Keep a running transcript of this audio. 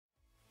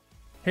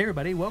Hey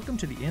everybody, welcome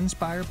to the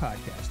Inspire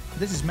Podcast.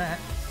 This is Matt.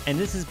 And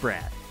this is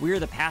Brad. We are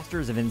the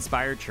pastors of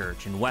Inspire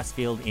Church in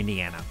Westfield,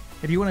 Indiana.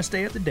 If you want to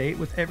stay up to date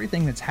with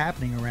everything that's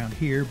happening around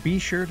here, be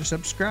sure to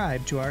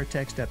subscribe to our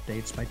text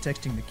updates by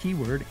texting the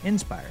keyword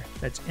INSPIRE.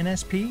 That's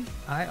NSPIRE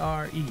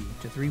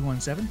to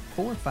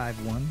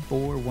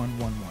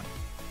 317-451-4111.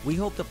 We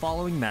hope the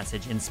following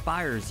message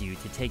inspires you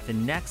to take the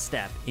next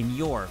step in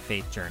your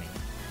faith journey.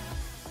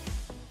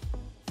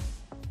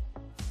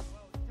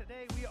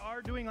 Today we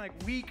are doing like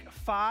week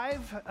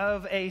 5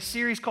 of a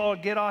series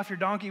called Get Off Your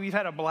Donkey. We've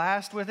had a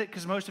blast with it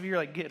because most of you are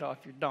like, get off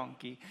your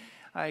donkey.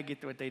 I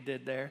get what they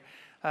did there.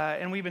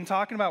 And we've been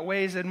talking about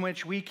ways in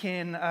which we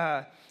can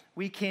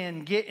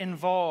get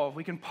involved,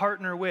 we can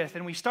partner with.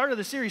 And we started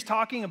the series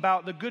talking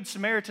about the Good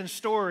Samaritan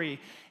story.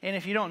 And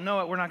if you don't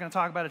know it, we're not going to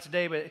talk about it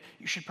today, but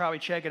you should probably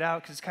check it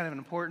out because it's kind of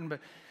important.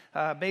 But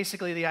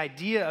basically the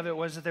idea of it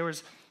was that there were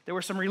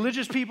some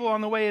religious people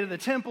on the way to the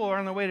temple or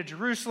on the way to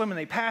Jerusalem, and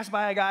they passed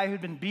by a guy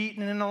who'd been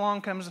beaten, and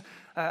along comes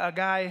a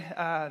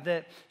guy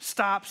that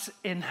stops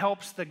and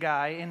helps the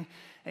guy.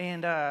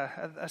 And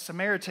a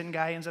Samaritan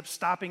guy ends up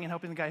stopping and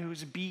helping the guy who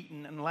was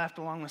beaten and left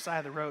along the side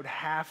of the road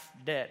half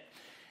dead.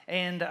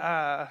 And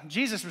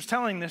Jesus was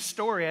telling this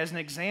story as an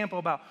example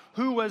about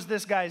who was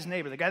this guy's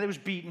neighbor, the guy that was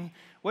beaten,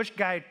 which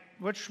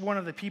one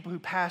of the people who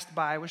passed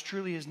by was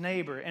truly his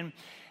neighbor. And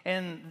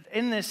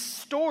in this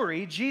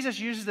story, Jesus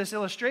uses this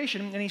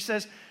illustration, and he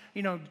says,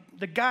 you know,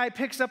 the guy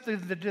picks up the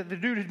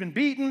dude who'd been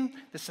beaten,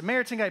 the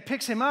Samaritan guy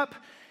picks him up,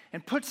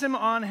 and puts him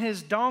on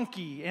his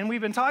donkey. And we've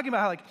been talking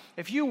about how, like,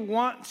 if you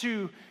want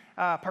to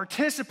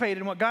participate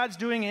in what God's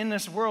doing in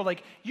this world,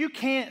 like, you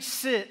can't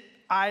sit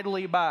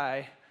idly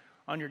by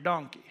on your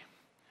donkey.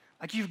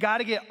 Like, you've got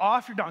to get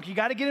off your donkey. You've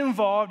got to get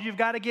involved. You've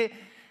got to get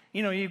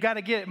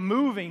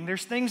moving.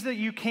 There's things that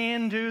you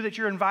can do that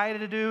you're invited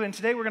to do. And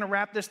today we're going to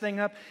wrap this thing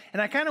up.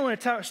 And I kind of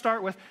want to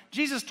start with,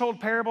 Jesus told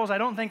parables. I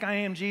don't think I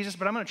am Jesus,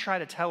 but I'm going to try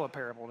to tell a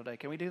parable today.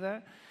 Can we do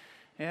that?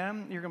 Yeah?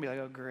 You're going to be like,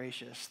 oh,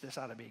 gracious, this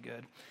ought to be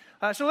good.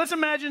 So let's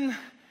imagine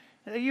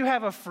you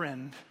have a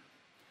friend.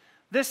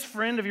 This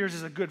friend of yours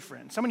is a good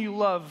friend, someone you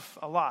love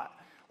a lot.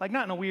 Like,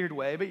 not in a weird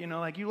way, but, you know,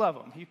 like, you love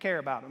them, you care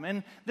about them.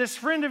 And this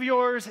friend of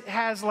yours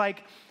has,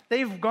 like,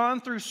 they've gone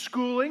through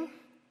schooling.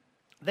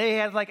 They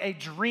had, like, a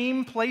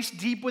dream placed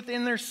deep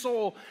within their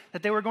soul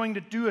that they were going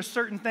to do a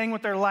certain thing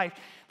with their life.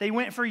 They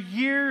went for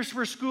years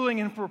for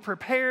schooling and were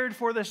prepared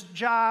for this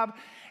job.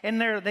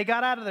 And they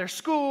got out of their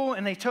school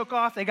and they took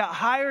off. They got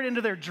hired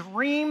into their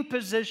dream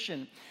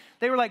position.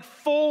 They were like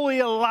fully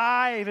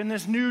alive in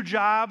this new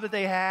job that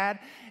they had.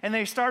 And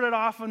they started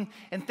off and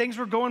things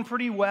were going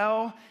pretty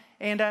well.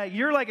 And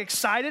you're like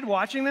excited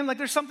watching them. Like,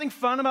 there's something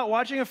fun about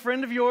watching a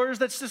friend of yours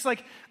that's just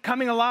like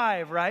coming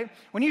alive, right?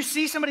 When you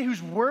see somebody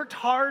who's worked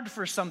hard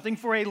for something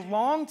for a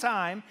long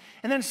time,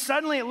 and then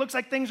suddenly it looks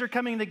like things are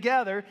coming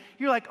together,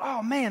 you're like,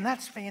 oh man,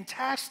 that's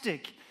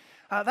fantastic.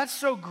 That's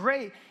so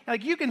great.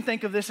 Like, you can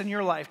think of this in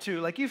your life too.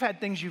 Like, you've had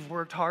things you've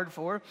worked hard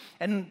for,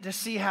 and to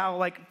see how,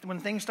 like, when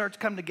things start to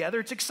come together,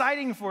 it's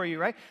exciting for you,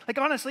 right? Like,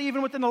 honestly,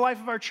 even within the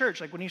life of our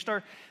church, like when you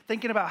start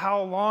thinking about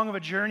how long of a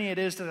journey it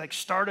is to like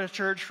start a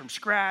church from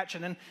scratch,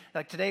 and then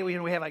like today we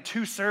have like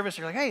 2 services.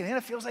 You're like, hey, man,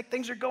 it feels like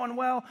things are going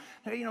well.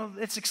 You know,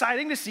 it's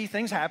exciting to see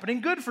things happening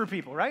good for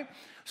people, right?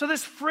 So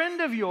this friend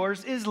of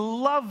yours is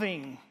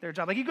loving their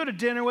job. Like, you go to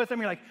dinner with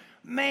them, you're like,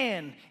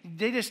 man,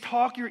 they just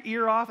talk your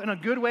ear off in a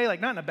good way, like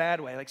not in a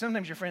bad way. Like,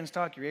 sometimes your friends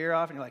talk your ear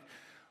off and you're like,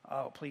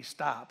 oh, please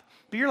stop.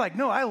 But you're like,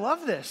 no, I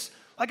love this.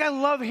 Like, I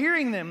love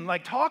hearing them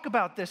like talk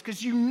about this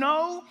because you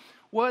know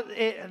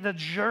the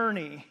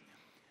journey.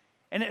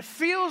 And it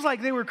feels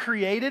like they were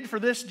created for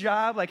this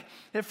job. Like,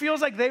 it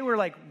feels like they were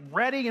like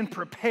ready and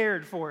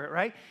prepared for it,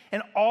 right?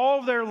 And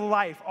all of their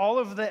life,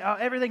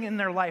 everything in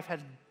their life has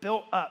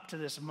built up to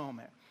this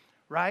moment,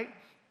 right?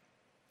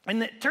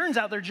 And it turns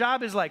out their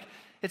job is like,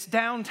 it's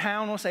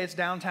downtown. We'll say it's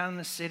downtown in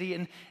the city,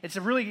 and it's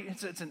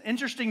an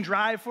interesting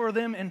drive for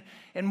them.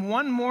 And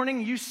one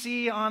morning you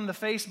see on the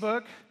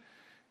Facebook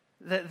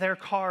that their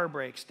car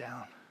breaks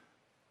down,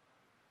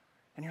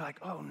 and you're like,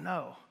 oh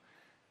no,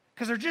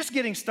 because they're just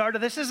getting started.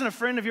 This isn't a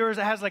friend of yours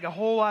that has like a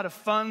whole lot of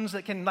funds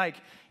that can, like,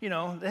 you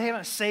know, they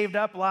haven't saved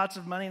up lots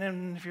of money,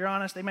 and if you're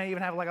honest, they may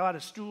even have like a lot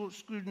of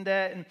student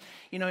debt, and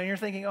you know, and you're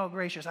thinking, oh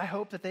gracious, I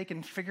hope that they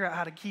can figure out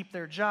how to keep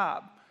their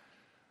job,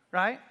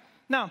 right?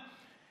 Now,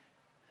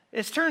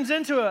 it turns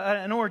into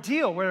an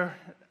ordeal where,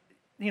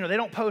 you know, they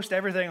don't post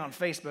everything on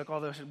Facebook,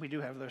 although we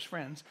do have those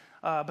friends.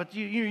 But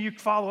you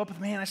follow up with,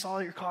 man, I saw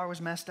that your car was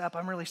messed up.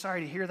 I'm really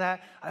sorry to hear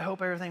that. I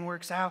hope everything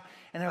works out.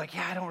 And they're like,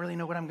 yeah, I don't really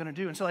know what I'm going to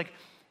do. And so, like,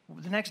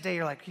 the next day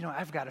you're like, you know,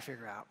 I've got to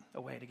figure out a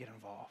way to get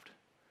involved.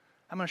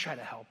 I'm going to try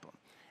to help them.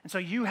 And so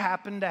you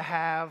happen to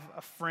have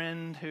a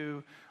friend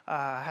who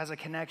has a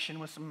connection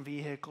with some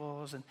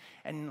vehicles.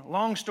 And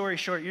long story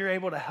short, you're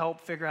able to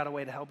help figure out a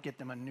way to help get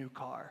them a new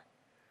car.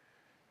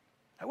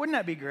 Wouldn't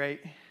that be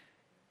great?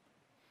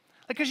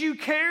 Because you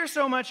care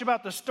so much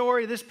about the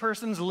story this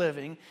person's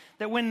living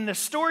that when the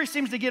story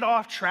seems to get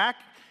off track,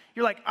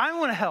 you're like, I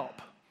want to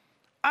help.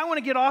 I want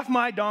to get off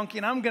my donkey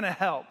and I'm going to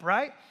help,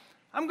 right?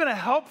 I'm going to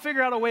help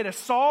figure out a way to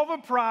solve a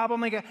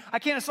problem. Like, I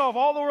can't solve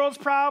all the world's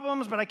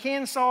problems, but I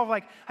can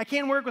I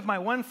can work with my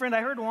one friend. I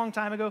heard a long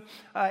time ago,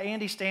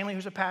 Andy Stanley,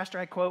 who's a pastor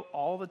I quote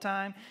all the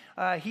time.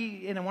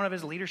 He, in one of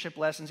his leadership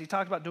lessons, he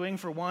talked about doing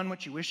for one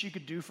what you wish you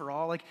could do for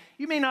all. Like,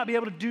 you may not be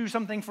able to do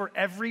something for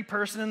every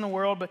person in the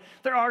world, but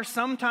there are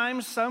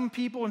sometimes some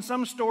people and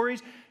some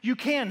stories you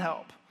can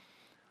help.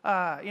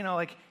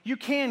 You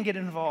can get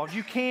involved.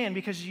 You can,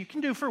 because you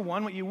can do for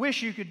one what you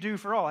wish you could do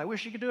for all. I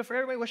wish you could do it for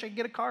everybody. I wish I could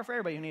get a car for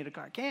everybody who needed a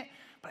car. I can't,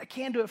 but I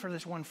can do it for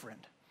this one friend.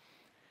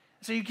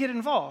 So you get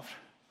involved,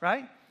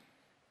 right?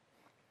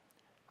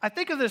 I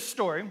think of this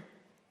story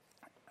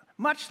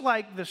much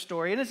like this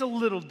story, and it's a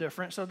little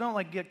different, so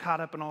don't get caught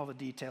up in all the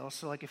details.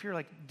 So if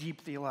you're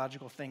deep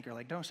theological thinker,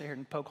 don't sit here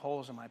and poke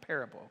holes in my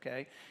parable,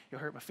 okay? You'll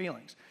hurt my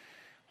feelings.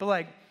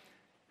 But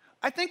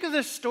I think of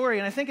this story,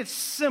 and I think it's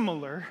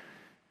similar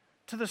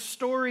to the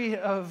story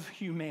of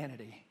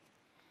humanity.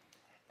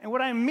 And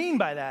what I mean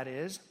by that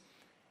is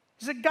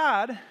that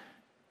God,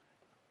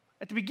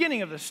 at the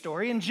beginning of the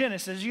story, in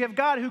Genesis, you have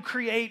God who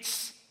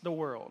creates the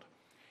world.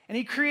 And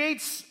he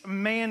creates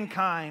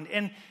mankind,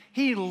 and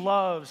he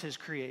loves his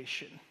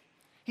creation.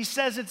 He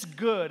says it's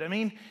good. I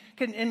mean,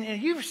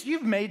 and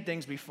you've made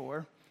things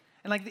before,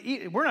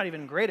 and we're not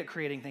even great at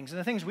creating things. And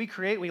the things we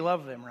create, we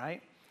love them,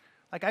 right?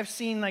 I've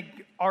seen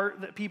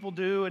art that people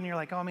do, and you're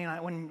like, oh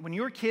man, when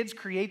your kids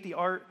create the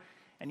art,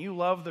 and you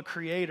love the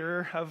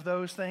creator of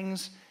those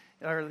things,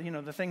 or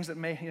the things that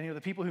make,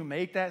 the people who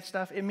make that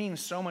stuff, it means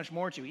so much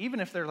more to you, even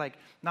if they're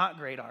not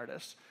great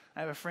artists. I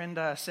have a friend,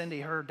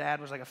 Cindy, her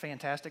dad was a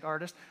fantastic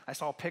artist. I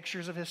saw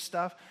pictures of his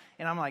stuff,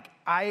 and I'm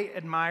I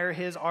admire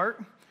his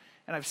art,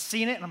 and I've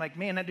seen it, and I'm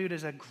man, that dude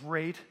is a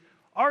great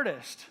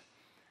artist.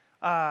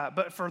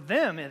 But for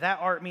them, that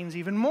art means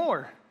even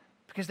more,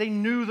 because they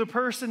knew the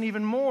person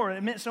even more.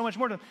 It meant so much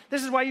more to them.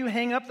 This is why you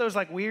hang up those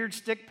weird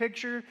stick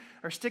picture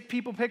or stick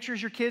people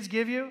pictures your kids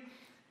give you,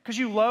 because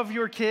you love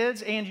your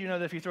kids, and you know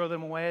that if you throw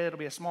them away, it'll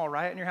be a small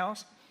riot in your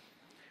house,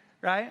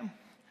 right?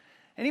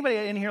 Anybody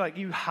in here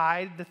you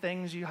hide the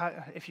things you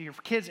hide? If your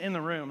kid's in the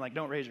room,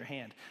 don't raise your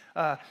hand.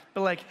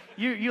 But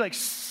you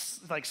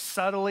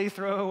subtly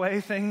throw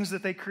away things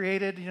that they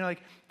created.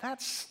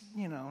 That's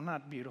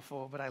not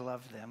beautiful, but I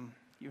love them.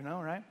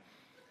 Right?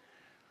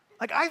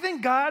 I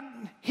think God,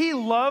 he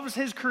loves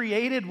his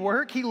created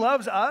work. He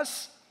loves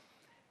us.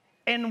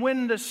 And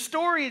when the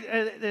story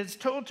is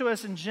told to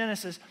us in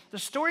Genesis, the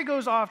story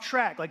goes off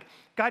track.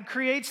 God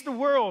creates the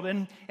world,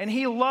 and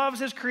he loves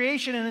his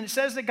creation. And it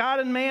says that God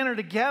and man are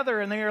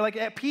together, and they are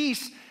at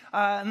peace,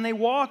 and they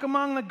walk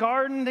among the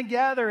garden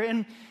together.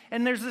 And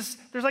there's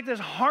this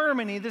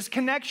harmony, this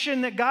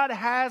connection that God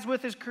has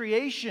with his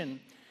creation.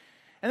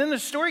 And then the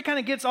story kind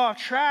of gets off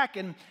track,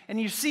 and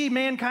you see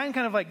mankind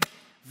kind of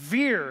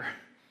veer.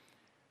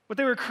 What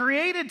they were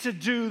created to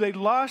do, they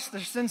lost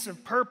their sense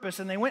of purpose,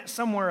 and they went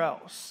somewhere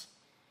else.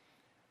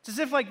 It's as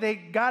if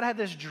God had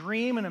this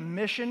dream and a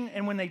mission,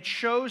 and when they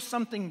chose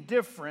something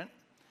different,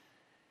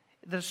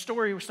 the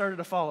story started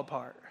to fall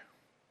apart.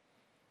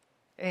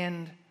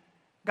 And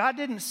God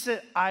didn't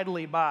sit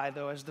idly by,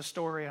 though, as the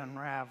story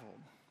unraveled.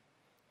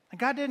 And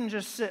God didn't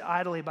just sit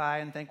idly by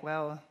and think,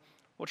 well,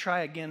 we'll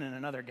try again in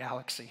another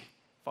galaxy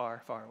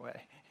far, far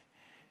away.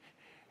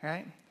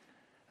 Right?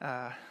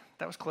 That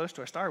was close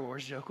to a Star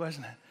Wars joke,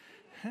 wasn't it?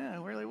 Yeah,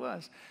 it really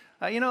was.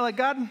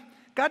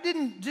 God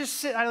didn't just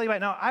sit idly by.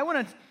 Now, I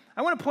want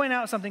to point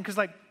out something, because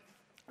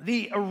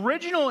the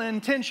original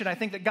intention I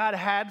think that God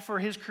had for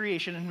his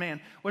creation and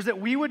man was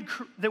that we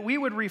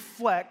would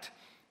reflect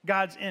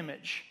God's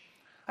image.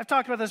 I've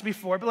talked about this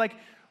before, but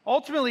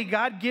ultimately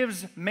God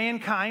gives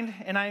mankind,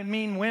 and I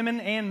mean women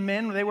and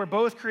men, they were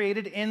both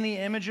created in the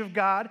image of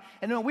God,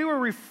 and we were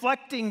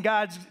reflecting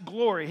God's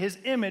glory, his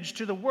image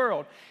to the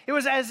world. It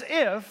was as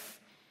if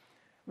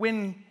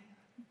when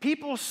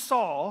people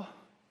saw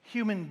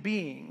human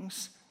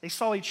beings, they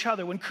saw each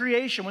other. When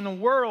the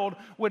world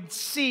would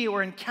see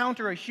or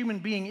encounter a human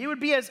being, it would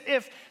be as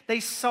if they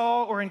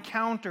saw or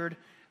encountered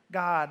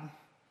God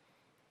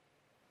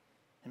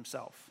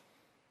himself.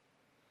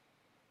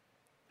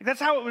 That's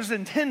how it was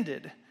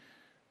intended.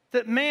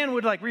 That man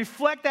would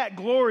reflect that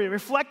glory,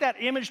 reflect that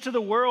image to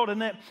the world,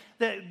 and that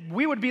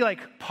we would be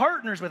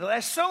partners with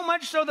it. So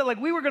much so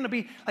that we were going to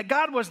be,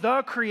 God was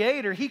the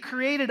creator. He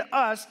created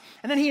us,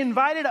 and then he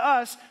invited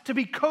us to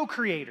be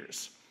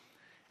co-creators.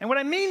 And what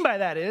I mean by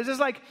that is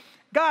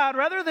God,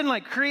 rather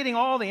than creating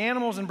all the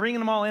animals and bringing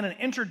them all in and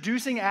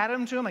introducing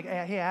Adam to him,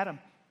 hey Adam,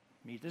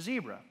 meet the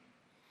zebra.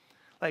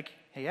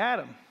 Hey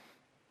Adam,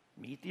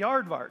 meet the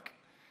aardvark.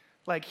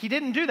 He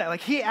didn't do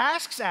that. He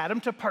asks Adam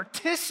to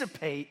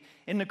participate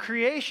in the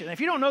creation. If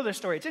you don't know this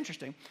story, it's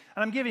interesting.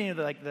 And I'm giving you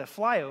the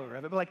flyover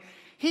of it. But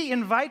he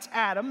invites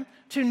Adam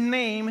to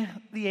name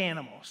the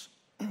animals,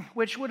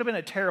 which would have been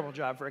a terrible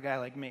job for a guy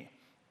like me.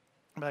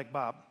 I'd be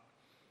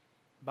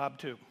Bob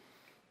 2,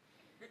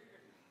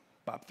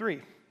 Bob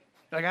 3.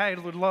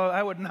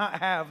 I would not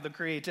have the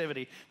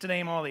creativity to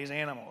name all these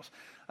animals.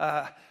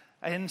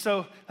 And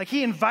so,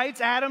 he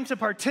invites Adam to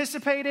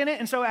participate in it.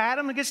 And so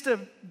Adam gets to,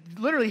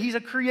 literally, he's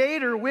a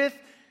creator with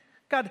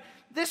God.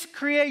 this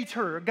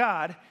creator,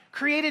 God,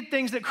 created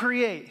things that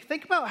create.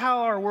 Think about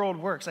how our world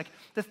works. Like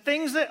the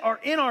things that are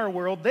in our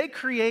world, they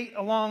create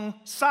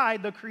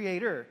alongside the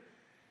creator.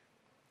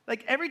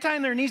 Like every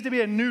time there needs to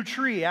be a new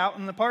tree out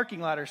in the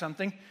parking lot or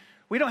something,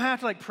 we don't have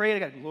to like pray to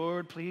God,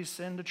 Lord, please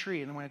send a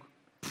tree. And then we're like,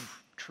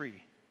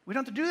 tree. We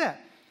don't have to do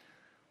that.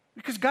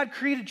 Because God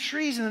created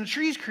trees and the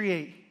trees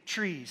create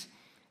trees.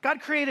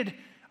 God created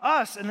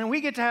us and then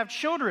we get to have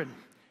children.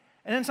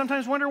 And then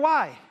sometimes wonder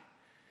why.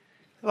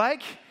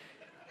 Like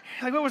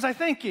what was I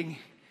thinking?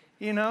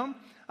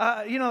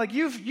 Like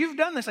you've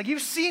done this. Like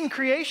you've seen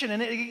creation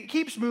and it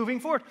keeps moving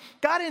forward.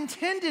 God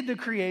intended the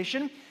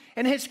creation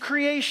and his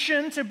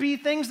creation to be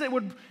things that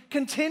would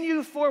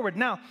continue forward.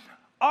 Now,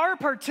 our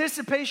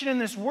participation in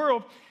this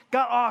world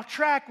got off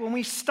track when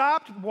we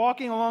stopped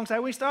walking alongside.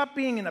 We stopped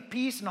being in a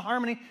peace and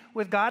harmony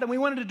with God, and we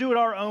wanted to do it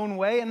our own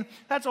way, and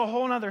that's a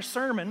whole other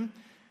sermon.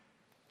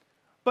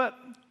 But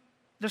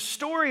the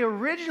story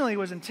originally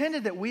was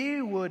intended that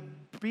we would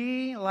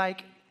be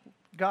like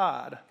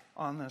God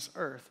on this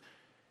earth.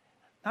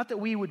 Not that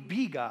we would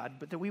be God,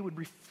 but that we would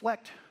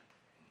reflect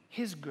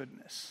his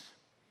goodness,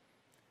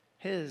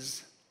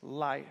 his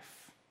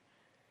life,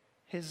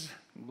 his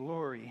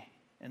glory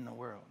in the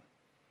world.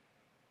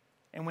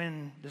 And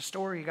when the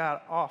story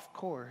got off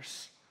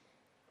course,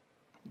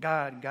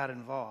 God got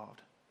involved.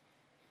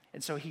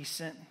 And so he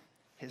sent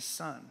his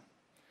son.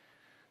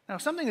 Now,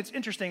 something that's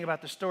interesting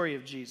about the story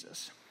of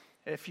Jesus,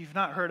 if you've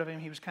not heard of him,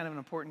 he was kind of an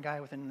important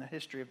guy within the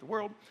history of the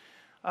world.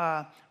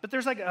 But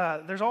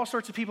there's all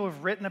sorts of people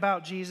who've written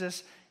about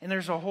Jesus, and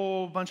there's a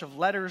whole bunch of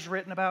letters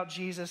written about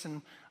Jesus,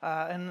 and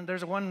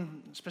there's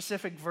one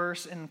specific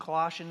verse in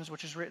Colossians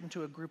which is written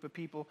to a group of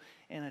people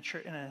in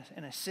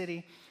a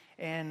city,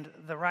 and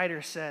the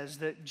writer says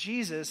that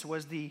Jesus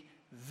was the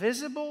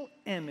visible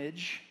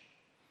image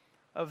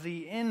of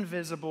the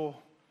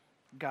invisible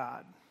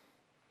God.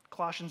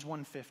 Colossians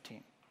 1:15.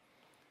 It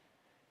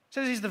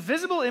says he's the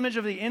visible image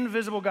of the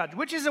invisible God,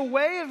 which is a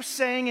way of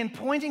saying and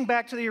pointing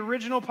back to the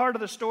original part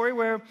of the story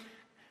where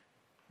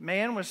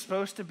man was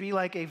supposed to be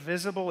like a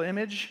visible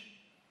image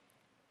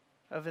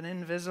of an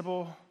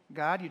invisible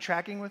God. You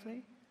tracking with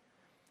me?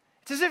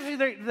 It's as if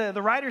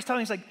the writer's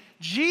telling us, like,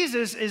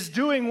 Jesus is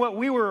doing what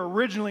we were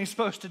originally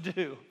supposed to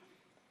do.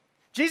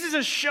 Jesus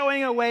is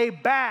showing a way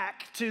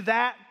back to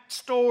that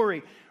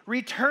story,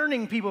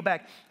 returning people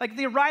back. Like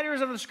the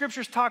writers of the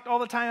scriptures talked all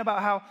the time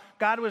about how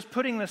God was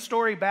putting the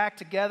story back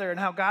together and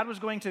how God was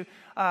going to,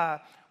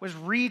 was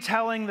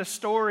retelling the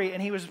story,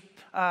 and he was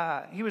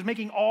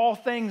making all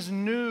things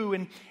new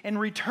and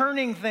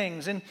returning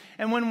things. And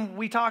when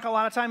we talk a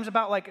lot of times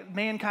about like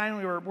mankind,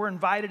 we're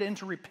invited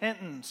into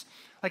repentance.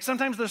 Like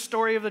sometimes the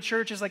story of the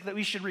church is like that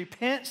we should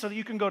repent so that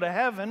you can go to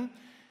heaven.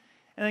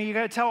 And then you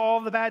got to tell all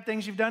the bad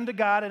things you've done to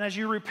God. And as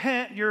you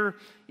repent,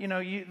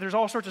 there's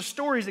all sorts of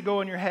stories that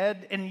go in your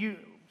head. And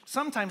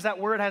sometimes that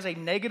word has a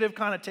negative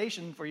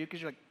connotation for you because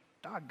you're like,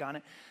 doggone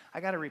it, I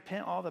got to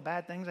repent all the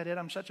bad things I did.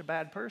 I'm such a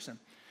bad person.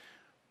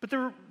 But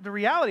the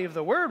reality of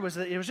the word was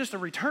that it was just a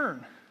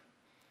return.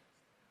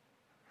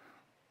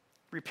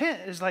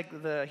 Repent is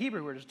like the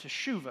Hebrew word is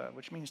teshuva,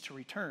 which means to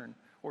return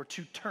or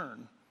to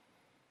turn.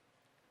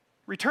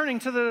 Returning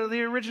to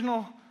the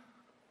original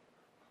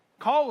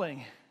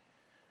calling,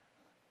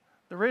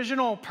 the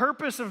original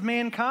purpose of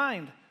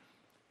mankind,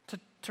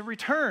 to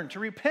return, to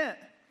repent.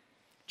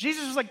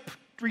 Jesus was like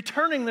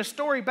returning the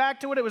story back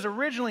to what it was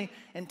originally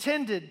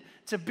intended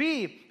to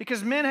be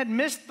because men had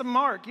missed the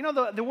mark. You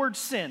know the word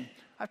sin.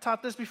 I've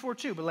taught this before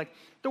too, but like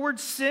the word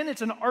sin,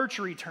 it's an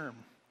archery term.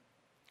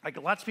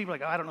 Like lots of people are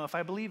like, I don't know if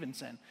I believe in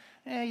sin.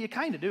 You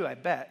kind of do, I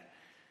bet.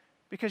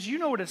 Because you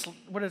know what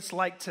it's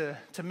like to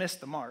miss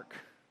the mark.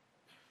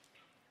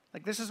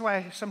 Like this is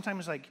why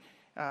sometimes like,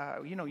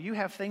 you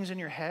have things in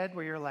your head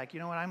where you're like, you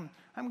know what, I'm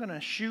going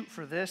to shoot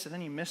for this, and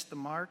then you miss the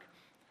mark.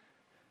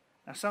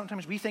 Now,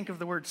 sometimes we think of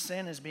the word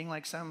sin as being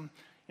like some,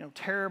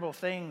 terrible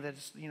thing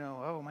that's,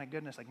 oh my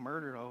goodness, like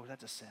murder, oh,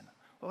 that's a sin.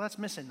 Well, that's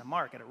missing the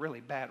mark at a really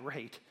bad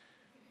rate,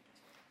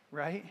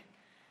 right?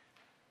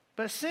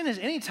 But sin is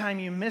any time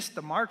you miss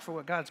the mark for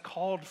what God's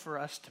called for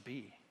us to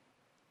be.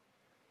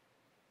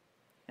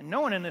 And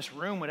no one in this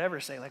room would ever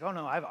say like, oh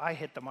no, I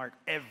hit the mark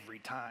every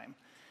time.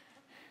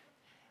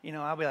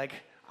 I'll be like,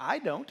 I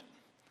don't.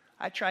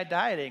 I try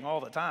dieting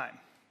all the time.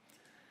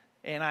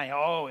 And I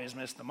always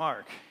miss the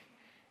mark.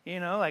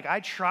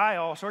 I try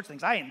all sorts of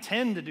things. I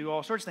intend to do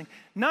all sorts of things.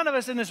 None of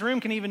us in this room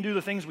can even do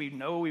the things we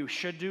know we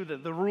should do,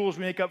 the rules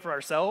we make up for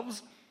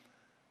ourselves.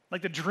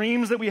 Like the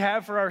dreams that we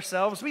have for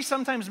ourselves. We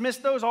sometimes miss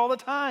those all the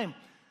time.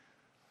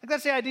 Like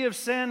that's the idea of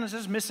sin, is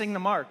just missing the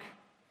mark.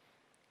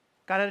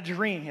 God had a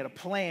dream, he had a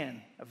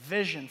plan, a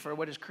vision for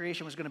what his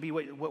creation was going to be,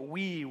 what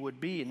we would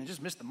be, and he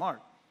just missed the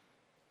mark.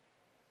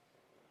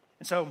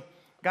 And so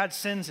God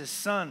sends his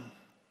son.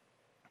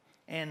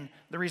 And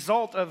the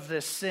result of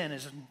this sin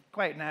is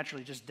quite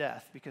naturally just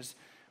death, because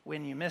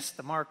when you miss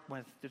the mark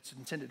when it's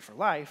intended for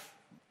life,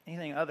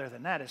 anything other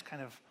than that is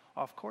kind of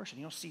off course,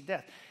 and you'll see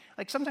death.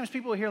 Like sometimes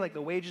people hear like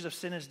the wages of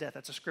sin is death.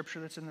 That's a scripture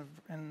that's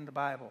in the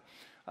Bible.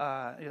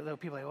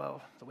 People are like,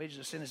 well, the wages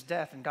of sin is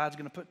death, and God's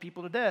going to put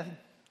people to death.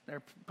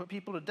 They're put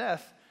people to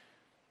death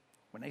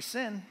when they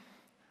sin.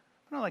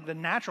 No, like the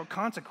natural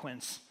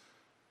consequence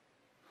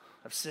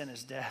of sin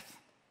is death,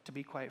 to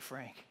be quite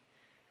frank.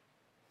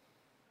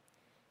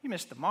 You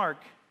miss the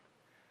mark,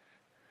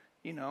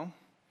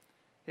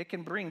 it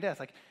can bring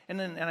death.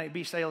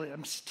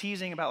 I'm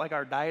teasing about like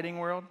our dieting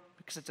world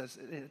because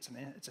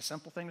it's a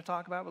simple thing to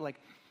talk about, but like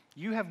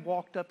you have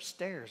walked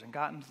upstairs and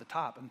gotten to the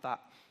top and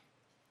thought,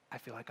 I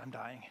feel like I'm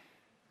dying.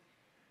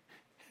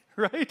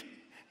 Right?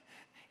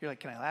 You're like,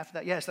 can I laugh at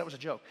that? Yes, that was a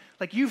joke.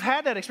 Like you've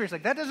had that experience.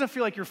 Like that doesn't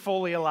feel like you're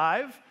fully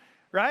alive,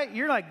 right?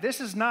 You're like,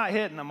 this is not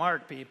hitting the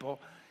mark, people.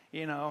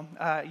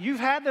 You've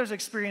had those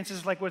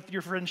experiences like with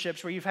your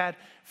friendships where you've had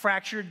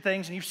fractured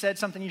things and you've said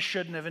something you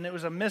shouldn't have, and it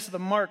was a miss the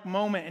mark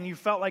moment, and you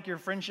felt like your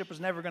friendship was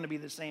never going to be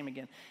the same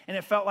again. And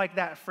it felt like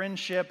that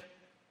friendship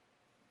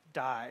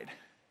died.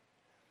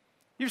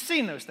 You've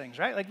seen those things,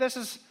 right? Like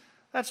that's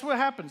what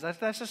happens.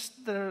 That's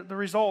just the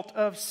result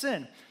of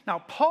sin. Now,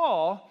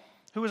 Paul,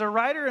 who was a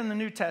writer in the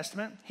New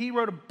Testament, he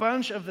wrote a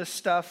bunch of this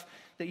stuff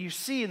that you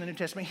see in the New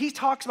Testament. He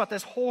talks about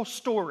this whole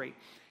story.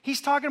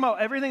 He's talking about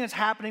everything that's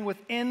happening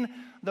within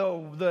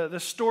the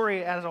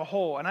story as a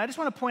whole. And I just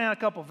want to point out a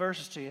couple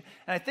verses to you.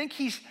 And I think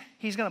he's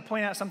going to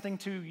point out something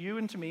to you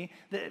and to me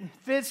that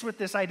fits with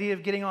this idea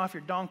of getting off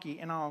your donkey.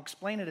 And I'll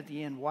explain it at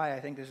the end why I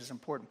think this is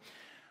important.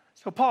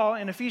 So Paul,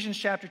 in Ephesians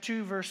chapter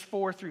 2, verse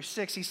 4 through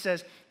 6, he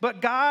says,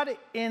 but God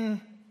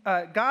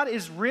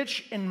is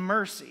rich in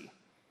mercy,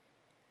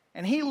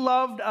 and he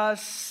loved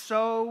us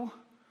so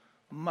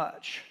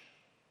much.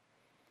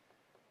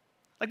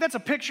 Like that's a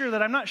picture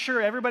that I'm not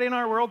sure everybody in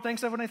our world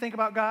thinks of when they think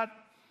about God.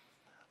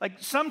 Like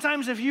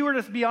sometimes if you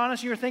were to be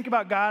honest, you were to think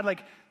about God,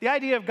 like the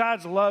idea of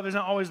God's love isn't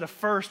always the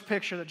first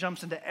picture that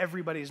jumps into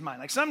everybody's mind.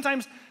 Like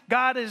sometimes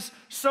God is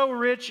so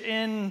rich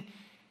in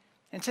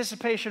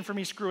anticipation for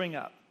me screwing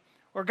up.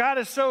 Or God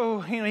is so,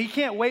 he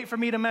can't wait for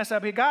me to mess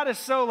up. God is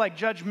so like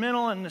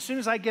judgmental, and as soon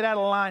as I get out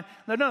of line.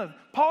 No.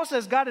 Paul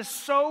says God is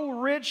so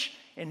rich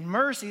in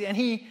mercy, and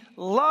he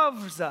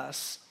loves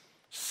us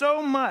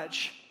so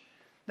much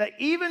that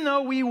even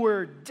though we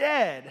were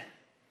dead,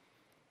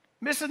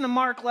 missing the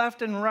mark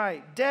left and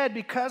right, dead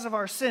because of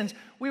our sins,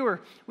 we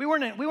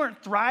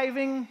weren't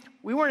thriving,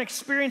 we weren't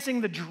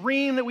experiencing the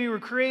dream that we were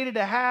created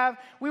to have,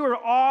 we were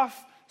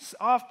off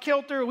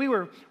kilter,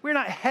 we're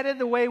not headed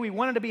the way we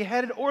wanted to be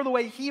headed or the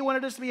way he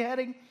wanted us to be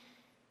heading.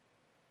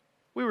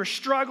 We were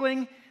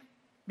struggling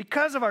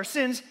because of our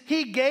sins.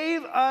 He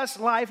gave us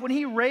life when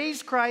he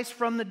raised Christ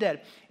from the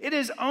dead. It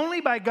is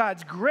only by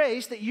God's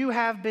grace that you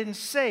have been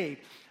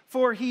saved.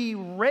 For he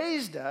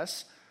raised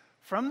us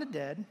from the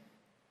dead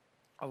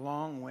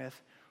along with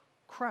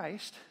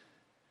Christ.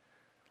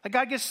 Like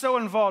God gets so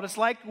involved. It's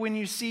like when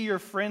you see your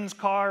friend's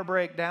car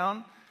break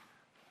down.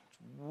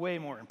 It's way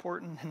more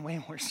important and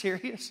way more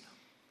serious.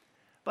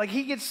 Like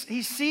he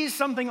sees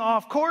something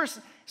off course,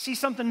 sees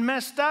something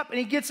messed up, and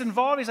he gets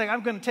involved. He's like,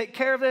 I'm going to take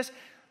care of this.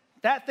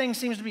 That thing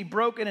seems to be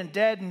broken and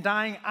dead and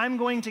dying. I'm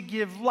going to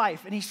give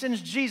life. And he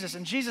sends Jesus,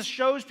 and Jesus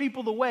shows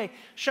people the way,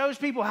 shows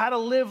people how to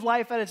live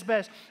life at its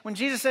best. When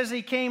Jesus says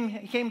he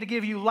came to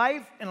give you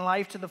life and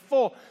life to the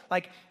full.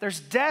 Like there's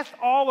death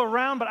all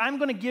around, but I'm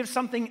going to give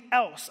something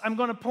else. I'm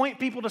going to point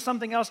people to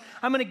something else.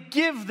 I'm going to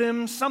give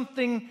them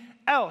something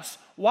else.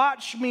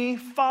 Watch me,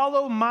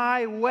 follow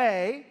my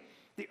way.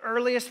 The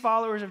earliest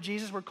followers of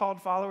Jesus were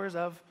called followers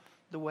of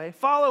the way.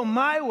 Follow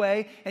my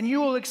way, and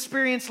you will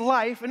experience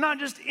life, and not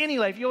just any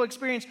life. You'll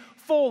experience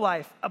full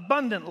life,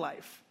 abundant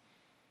life.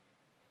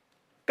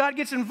 God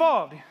gets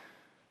involved.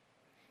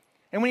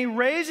 And when he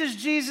raises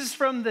Jesus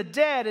from the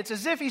dead, it's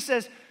as if he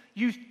says,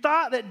 you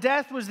thought that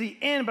death was the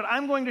end, but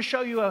I'm going to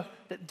show you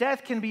that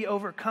death can be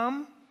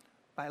overcome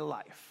by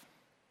life.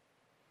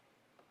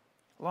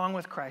 Along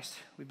with Christ,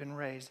 we've been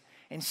raised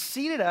and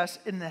seated us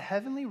in the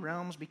heavenly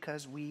realms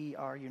because we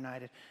are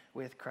united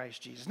with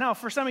Christ Jesus. Now,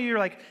 for some of you, are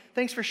like,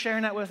 thanks for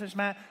sharing that with us,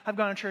 Matt. I've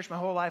gone to church my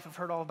whole life. I've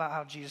heard all about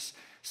how Jesus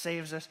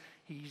saves us.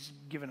 He's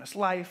given us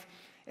life.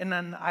 And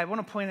then I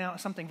want to point out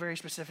something very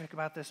specific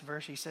about this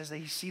verse. He says that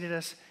he seated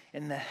us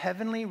in the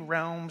heavenly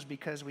realms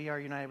because we are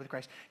united with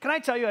Christ. Can I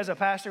tell you as a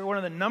pastor, one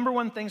of the number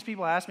one things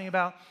people ask me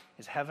about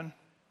is heaven?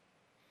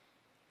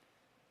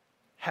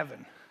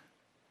 Heaven.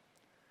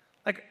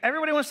 Like,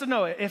 everybody wants to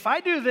know, if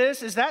I do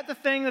this, is that the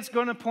thing that's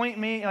going to point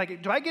me?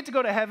 Like, do I get to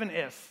go to heaven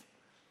if?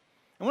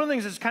 And one of the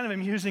things that's kind of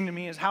amusing to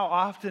me is how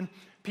often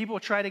people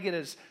try to get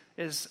as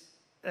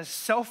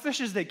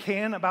selfish as they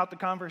can about the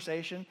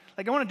conversation.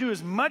 Like, I want to do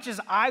as much as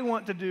I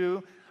want to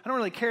do. I don't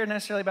really care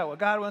necessarily about what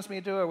God wants me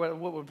to do or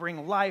what would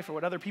bring life or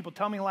what other people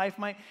tell me life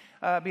might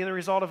be the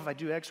result of if I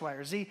do X, Y,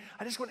 or Z.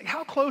 I just want,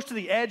 how close to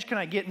the edge can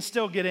I get and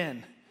still get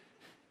in?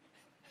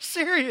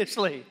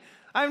 Seriously.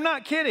 I'm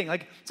not kidding.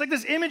 Like, it's like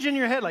this image in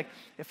your head. Like,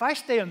 if I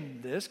stay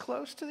on this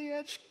close to the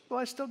edge, will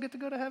I still get to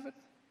go to heaven?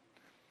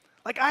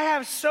 Like, I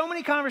have so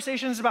many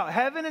conversations about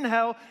heaven and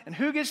hell and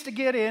who gets to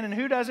get in and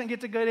who doesn't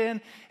get to get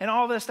in and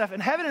all this stuff.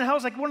 And heaven and hell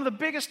is like one of the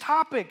biggest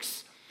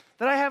topics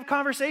that I have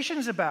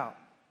conversations about.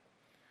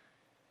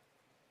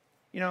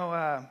 You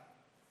know,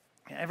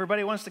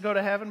 Everybody wants to go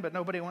to heaven, but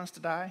nobody wants to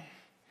die.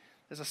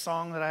 There's a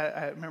song that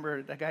I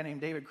remember, a guy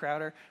named David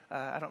Crowder.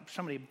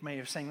 Somebody may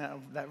have sang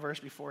that verse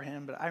before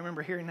him, but I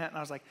remember hearing that and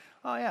I was like,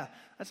 oh yeah,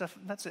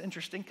 that's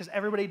interesting, because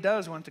everybody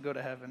does want to go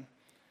to heaven,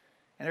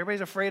 and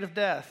everybody's afraid of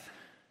death,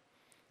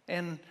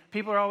 and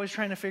people are always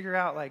trying to figure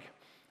out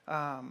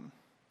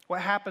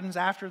what happens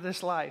after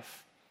this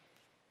life.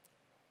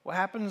 What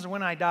happens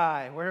when I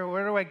die?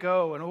 Where do I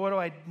go?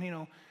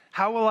 And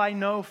how will I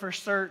know for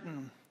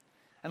certain?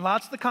 And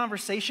lots of the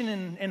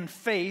conversation in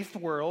faith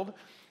world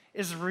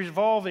is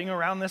revolving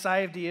around this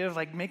idea of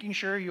like making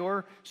sure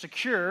you're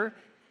secure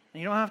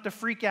and you don't have to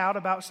freak out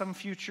about some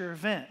future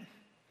event.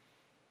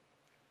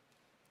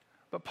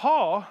 But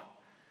Paul,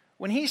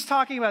 when he's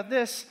talking about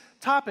this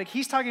topic,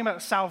 he's talking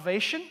about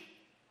salvation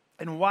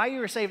and why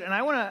you are saved. And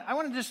I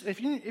want to just, if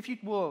you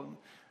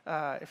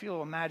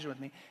will imagine with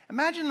me,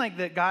 imagine like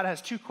that God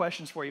has two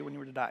questions for you when you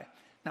were to die.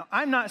 Now,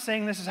 I'm not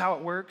saying this is how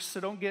it works, so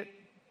don't get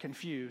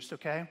confused,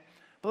 okay?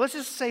 But let's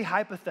just say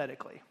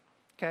hypothetically,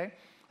 okay?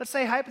 Let's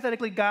say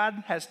hypothetically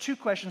God has two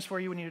questions for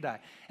you when you die.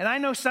 And I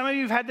know some of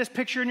you have had this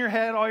picture in your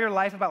head all your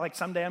life about like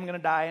someday I'm going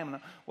to die, I'm going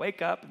to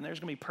wake up and there's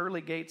going to be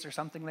pearly gates or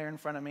something there in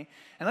front of me.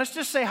 And let's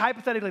just say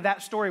hypothetically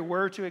that story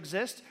were to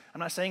exist. I'm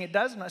not saying it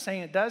does,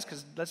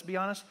 because let's be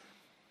honest,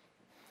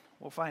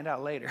 we'll find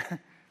out later.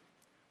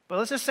 But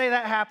let's just say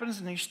that happens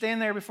and you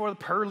stand there before the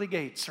pearly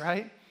gates,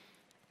 right?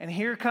 And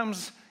here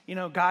comes,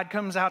 God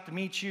comes out to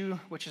meet you,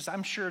 which is,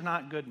 I'm sure,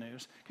 not good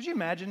news. Could you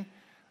imagine?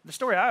 The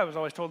story I was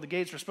always told, the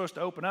gates were supposed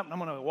to open up and I'm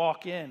going to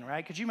walk in,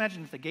 right? Could you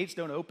imagine if the gates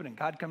don't open and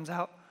God comes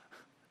out?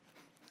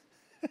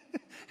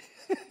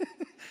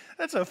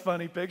 That's a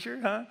funny picture,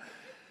 huh?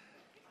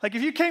 Like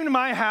if you came to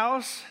my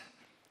house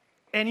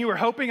and you were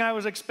hoping I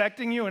was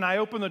expecting you and I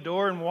opened the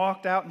door and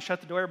walked out and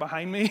shut the door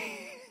behind me.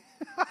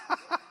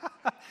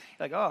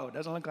 Like, oh, it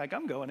doesn't look like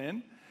I'm going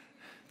in.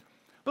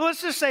 But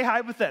let's just say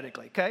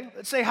hypothetically, okay?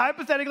 Let's say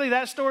hypothetically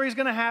that story is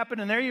going to happen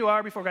and there you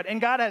are before God.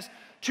 And God has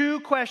two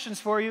questions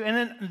for you. And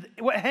then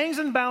what hangs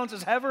in the balance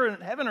is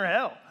heaven or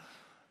hell,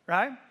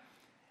 right?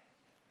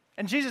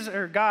 And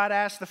God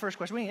asks the first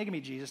question. It can be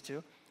Jesus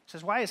too. He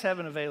says, why is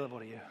heaven available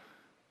to you?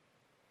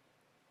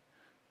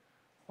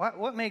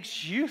 What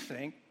makes you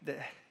think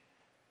that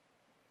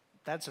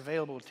that's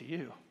available to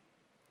you?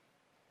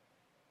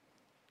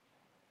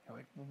 You're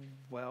like,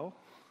 well,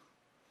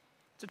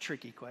 it's a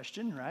tricky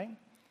question, right?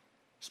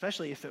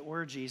 Especially if it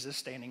were Jesus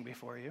standing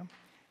before you.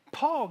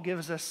 Paul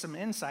gives us some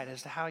insight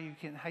as to how you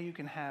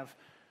can have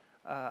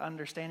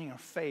understanding of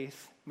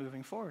faith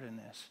moving forward in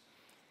this.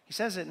 He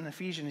says it in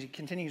Ephesians. He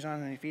continues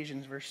on in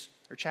Ephesians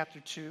chapter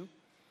 2,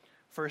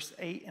 verse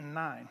 8 and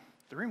 9.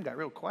 The room got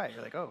real quiet.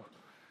 You're like, oh,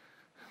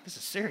 this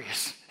is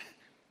serious.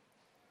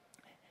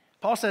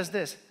 Paul says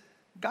this: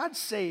 God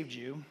saved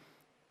you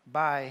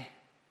by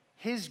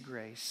his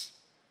grace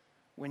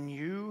when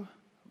you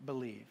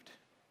believed.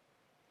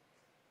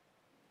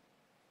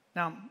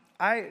 Now,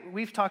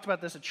 we've talked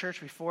about this at church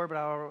before, but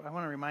I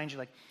want to remind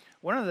you,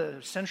 one of the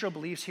central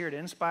beliefs here at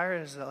Inspire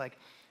is that,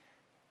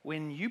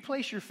 when you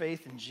place your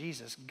faith in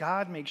Jesus,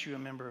 God makes you a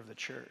member of the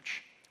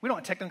church. We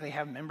don't technically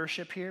have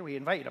membership here. We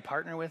invite you to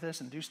partner with us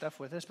and do stuff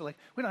with us, but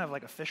we don't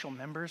have official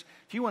members.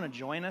 If you want to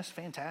join us,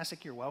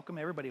 fantastic, you're welcome.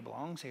 Everybody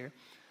belongs here.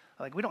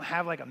 We don't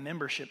have a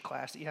membership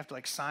class that you have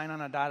to sign on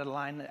a dotted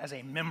line as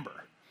a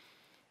member.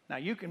 Now,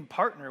 you can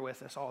partner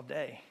with us all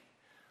day.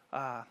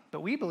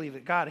 But we believe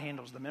that God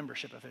handles the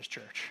membership of his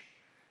church.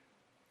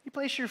 You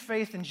place your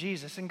faith in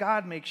Jesus and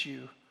God makes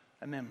you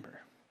a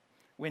member.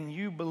 When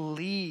you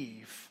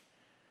believe,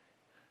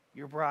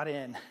 you're brought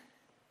in.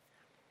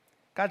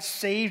 God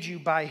saved you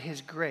by his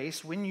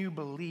grace when you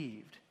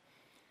believed.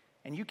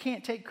 And you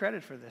can't take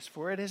credit for this,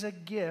 for it is a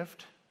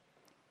gift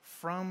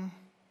from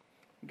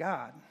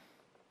God.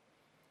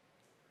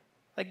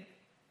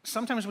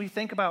 Sometimes we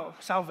think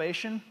about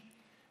salvation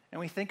and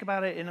we think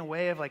about it in a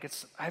way of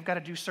I've got to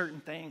do certain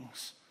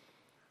things.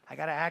 I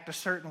got to act a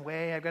certain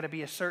way. I've got to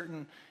be a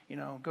certain,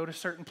 go to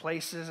certain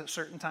places at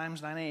certain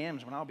times. 9 a.m.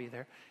 is when I'll be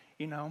there,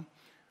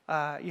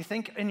 You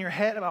think in your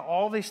head about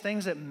all these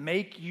things that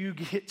make you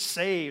get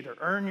saved or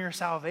earn your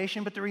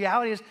salvation. But the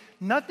reality is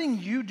nothing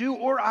you do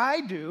or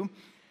I do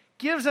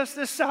gives us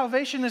this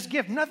salvation, this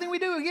gift. Nothing we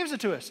do gives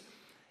it to us.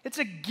 It's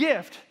a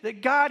gift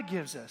that God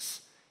gives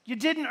us. You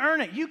didn't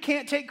earn it. You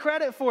can't take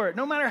credit for it.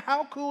 No matter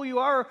how cool you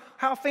are, or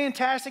how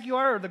fantastic you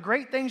are, or the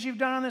great things you've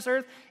done on this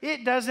earth,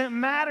 it doesn't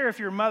matter if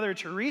you're Mother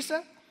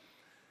Teresa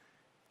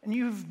and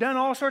you've done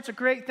all sorts of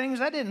great things.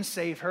 That didn't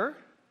save her.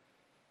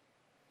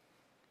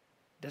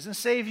 It doesn't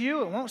save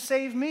you. It won't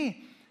save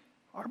me.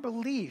 Our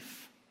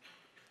belief,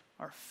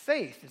 our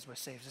faith is what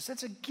saves us.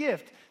 It's a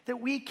gift that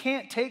we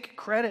can't take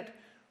credit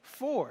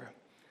for.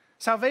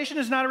 Salvation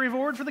is not a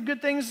reward for the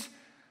good things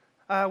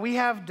we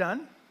have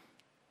done.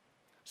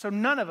 So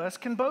none of us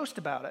can boast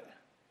about it.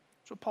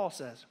 That's what Paul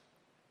says.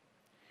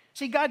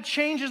 See, God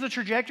changes the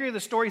trajectory of the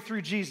story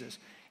through Jesus.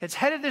 It's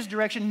headed this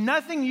direction.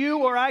 Nothing you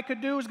or I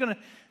could do is going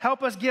to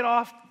help us get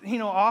off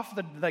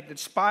the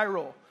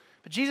spiral.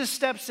 But Jesus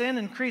steps in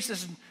and creates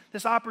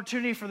this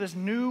opportunity for this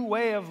new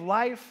way of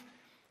life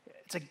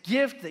It's a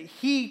gift that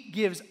he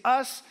gives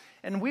us,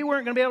 and we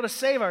weren't going to be able to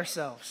save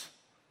ourselves.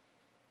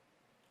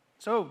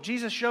 So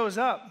Jesus shows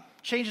up,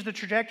 changes the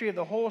trajectory of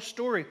the whole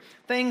story.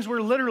 Things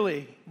were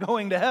literally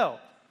going to hell,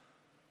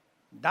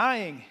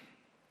 dying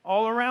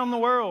all around the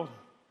world.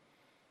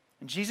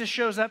 And Jesus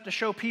shows up to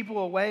show people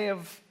a way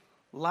of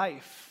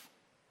life.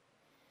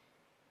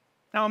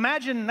 Now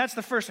imagine, that's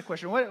the first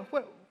question.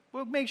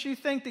 What makes you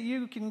think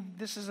that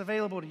this is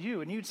available to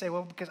you? And you'd say,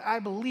 well, because I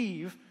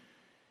believe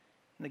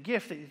in the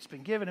gift that's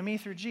been given to me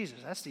through Jesus.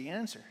 That's the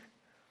answer.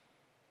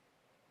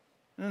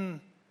 And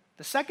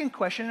the second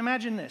question,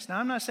 imagine this. Now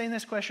I'm not saying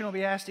this question will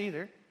be asked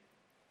either.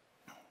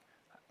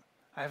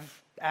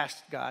 I've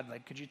asked God,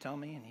 could you tell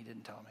me? And he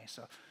didn't tell me.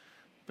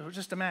 But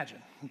just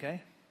imagine,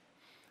 okay?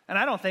 And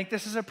I don't think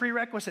this is a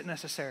prerequisite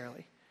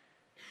necessarily.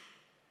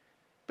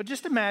 But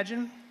just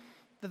imagine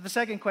that the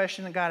second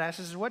question that God asks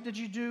is, what did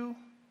you do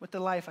with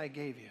the life I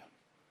gave you?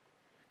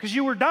 Because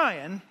you were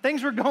dying.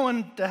 Things were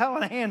going to hell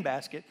in a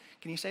handbasket.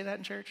 Can you say that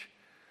in church?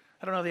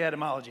 I don't know the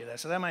etymology of that,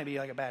 so that might be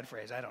like a bad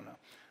phrase. I don't know.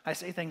 I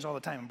say things all the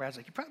time, and Brad's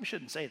like, you probably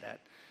shouldn't say that.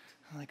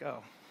 I'm like,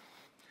 oh.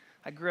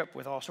 I grew up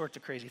with all sorts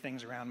of crazy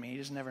things around me. You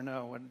just never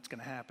know what's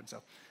going to happen.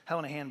 So hell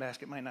in a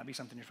handbasket might not be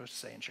something you're supposed to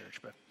say in church,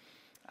 but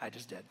I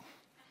just did.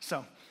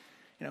 So,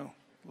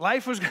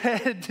 life was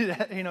headed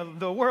to,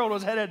 the world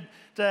was headed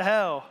to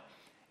hell,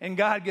 and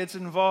God gets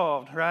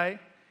involved, right?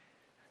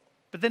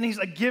 But then he's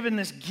giving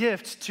this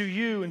gift to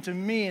you and to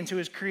me and to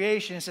his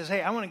creation. He says,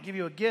 hey, I want to give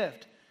you a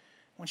gift.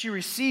 Once you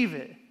receive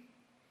it,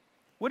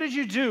 what did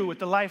you do with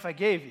the life I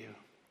gave you?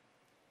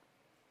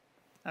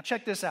 Now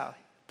check this out.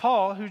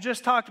 Paul, who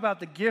just talked about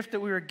the gift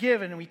that we were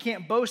given, and we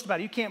can't boast about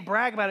it, you can't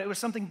brag about it, it was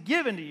something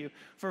given to you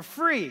for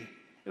free.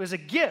 It was a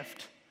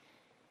gift.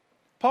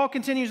 Paul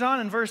continues on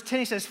in verse 10,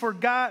 he says, for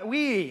God,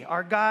 we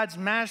are God's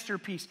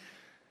masterpiece.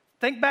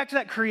 Think back to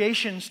that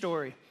creation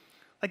story.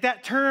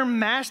 That term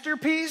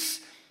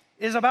masterpiece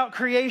is about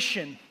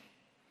creation.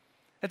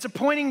 It's a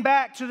pointing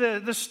back to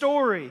the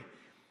story.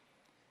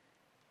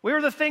 We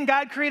were the thing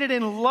God created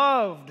and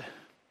loved.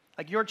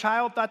 Your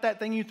child thought that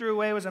thing you threw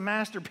away was a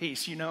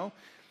masterpiece,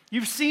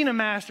 You've seen a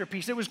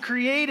masterpiece. It was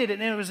created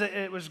and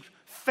it was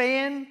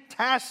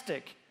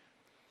fantastic.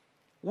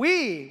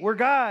 We were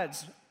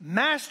God's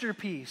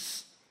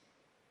masterpiece.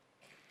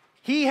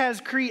 He has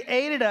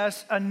created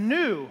us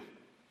anew.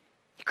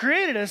 He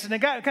created us and it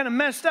got kind of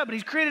messed up, but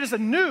he's created us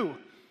anew.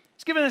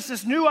 He's given us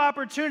this new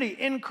opportunity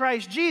in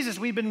Christ Jesus.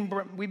 We've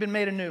been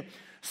made anew.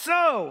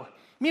 So,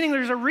 meaning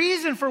there's a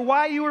reason for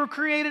why you were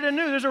created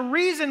anew. There's a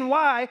reason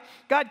why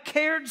God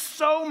cared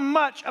so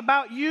much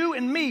about you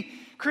and me.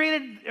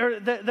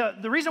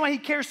 The reason why he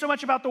cares so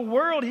much about the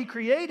world he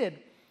created.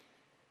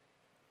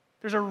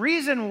 There's a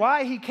reason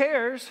why he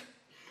cares,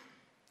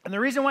 and the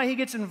reason why he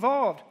gets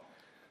involved.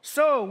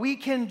 So we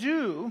can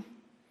do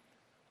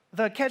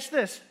catch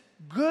this,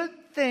 good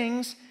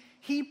things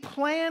he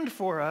planned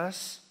for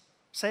us,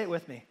 say it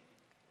with me,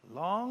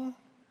 long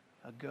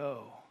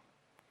ago.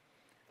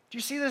 Do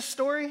you see this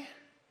story?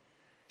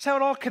 See how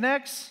it all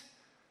connects?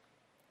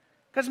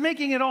 God's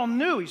making it all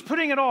new. He's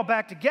putting it all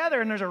back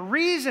together, and there's a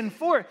reason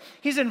for it.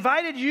 He's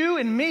invited you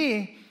and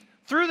me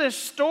through this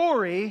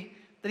story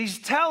that he's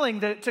telling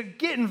to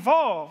get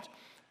involved,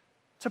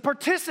 to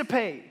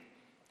participate,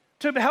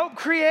 to help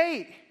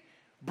create,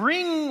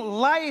 bring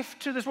life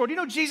to this world.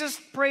 Jesus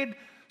prayed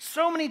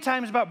so many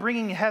times about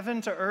bringing heaven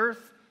to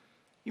earth.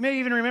 You may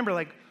even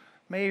remember,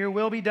 may your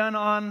will be done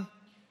on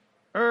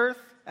earth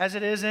as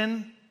it is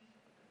in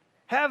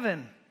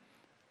heaven.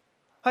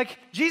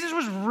 Jesus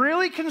was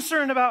really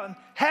concerned about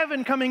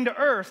heaven coming to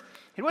earth.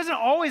 He wasn't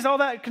always all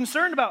that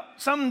concerned about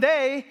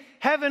someday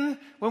heaven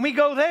when we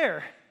go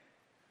there.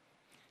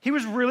 He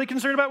was really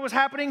concerned about what's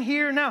happening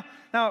here now.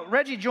 Now,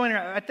 Reggie Joiner,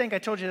 I think I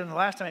told you the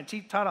last time I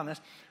taught on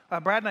this.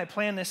 Brad and I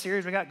planned this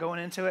series. We got going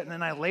into it, and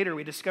then later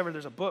we discovered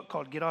there's a book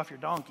called Get Off Your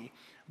Donkey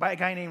by a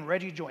guy named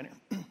Reggie Joiner.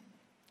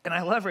 And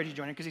I love Reggie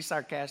Joiner because he's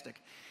sarcastic.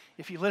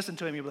 If you listen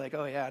to him, you'll be like,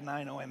 oh yeah, now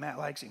I know why Matt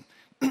likes him.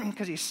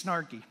 Because he's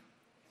snarky.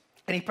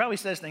 And he probably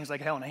says things like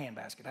hell in a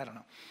handbasket. I don't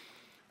know.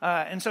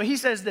 And so he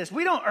says this,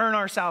 we don't earn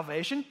our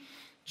salvation.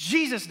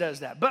 Jesus does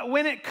that. But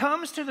when it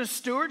comes to the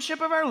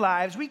stewardship of our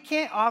lives, we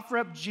can't offer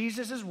up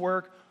Jesus'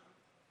 work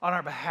on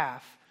our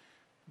behalf.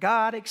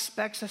 God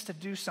expects us to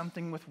do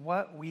something with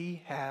what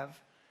we have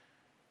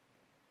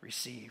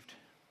received.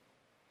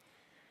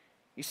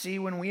 You see,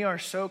 when we are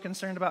so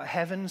concerned about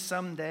heaven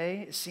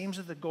someday, it seems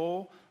that the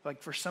goal,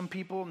 for some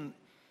people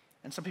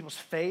and some people's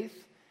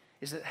faith,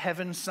 is that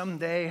heaven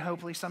someday,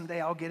 hopefully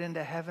someday I'll get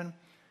into heaven.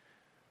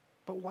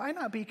 But why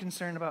not be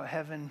concerned about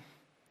heaven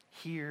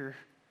here,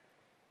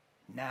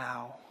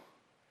 now,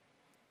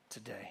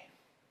 today?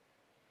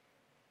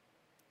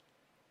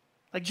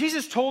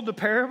 Jesus told the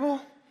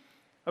parable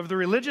of the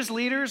religious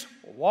leaders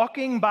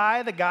walking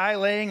by the guy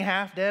laying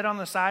half dead on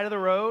the side of the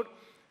road.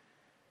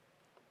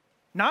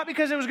 Not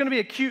because it was going to be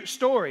a cute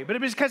story, but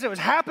it was because it was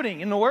happening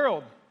in the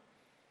world.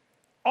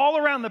 All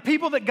around, the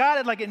people that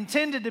God had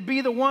intended to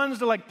be the ones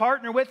to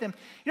partner with him.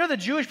 The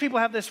Jewish people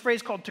have this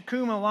phrase called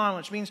tikkun olam,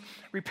 which means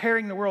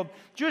repairing the world.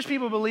 Jewish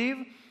people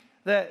believe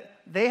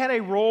that they had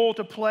a role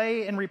to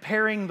play in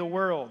repairing the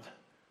world.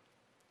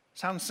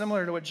 Sounds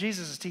similar to what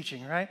Jesus is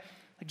teaching, right?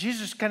 Like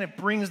Jesus kind of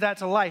brings that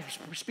to life,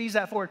 speeds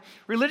that forward.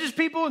 Religious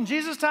people in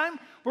Jesus' time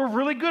were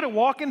really good at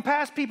walking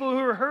past people who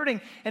were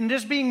hurting and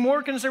just being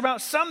more concerned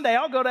about someday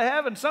I'll go to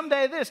heaven,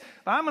 someday this.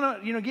 I'm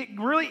going to, get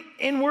really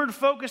inward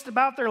focused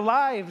about their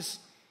lives.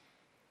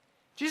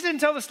 Jesus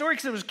didn't tell the story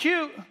because it was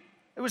cute.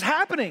 It was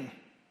happening.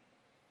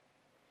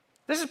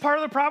 This is part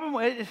of the problem.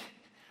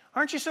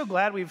 Aren't you so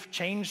glad we've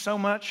changed so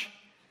much?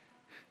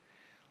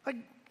 Like,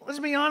 let's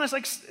be honest,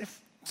 like,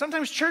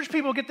 sometimes church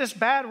people get this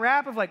bad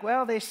rap of like,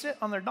 well, they sit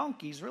on their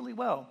donkeys really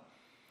well.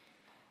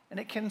 And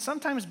it can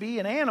sometimes be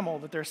an animal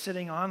that they're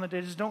sitting on that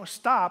they just don't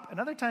stop. And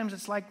other times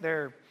it's like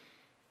their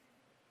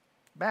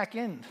back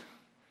end.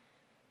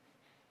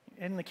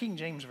 In the King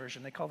James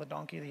Version, they call the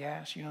donkey the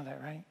ass. You know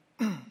that, right?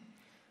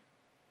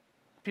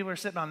 People are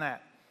sitting on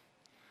that.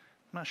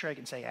 I'm not sure I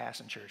can say ass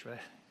in church, but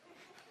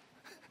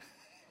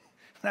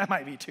that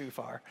might be too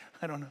far.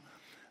 I don't know.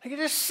 Like,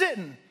 you're just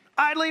sitting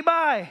idly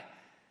by.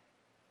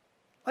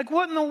 Like,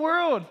 what in the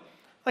world?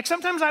 Like,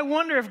 sometimes I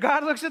wonder if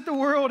God looks at the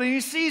world and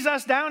he sees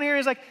us down here and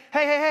he's like,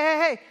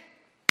 hey.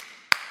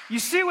 You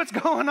see what's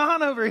going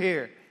on over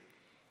here?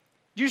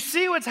 You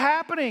see what's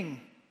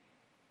happening?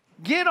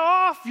 Get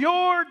off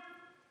your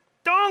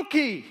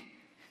donkey.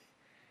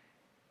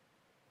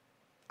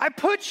 I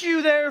put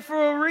you there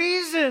for a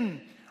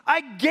reason.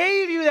 I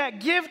gave you that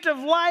gift of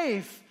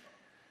life.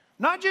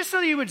 Not just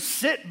so that you would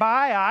sit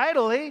by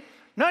idly,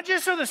 not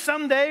just so that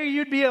someday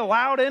you'd be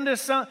allowed into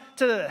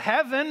to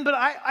heaven, but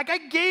I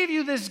gave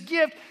you this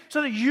gift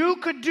so that you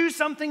could do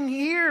something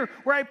here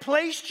where I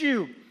placed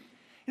you.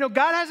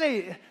 God has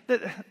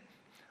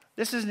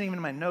this isn't even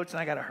in my notes, and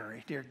I got to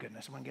hurry. Dear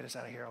goodness, I'm going to get us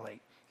out of here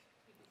late.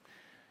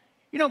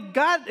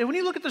 God, when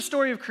you look at the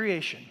story of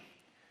creation,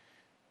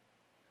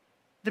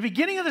 the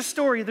beginning of the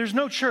story, there's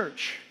no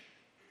church.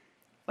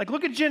 Like,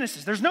 look at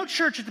Genesis. There's no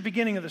church at the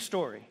beginning of the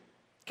story,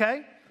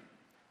 okay?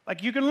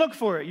 Like, you can look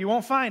for it. You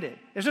won't find it.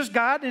 It's just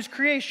God and his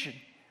creation.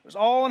 It was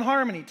all in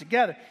harmony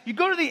together. You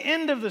go to the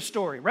end of the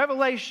story,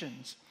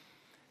 Revelations.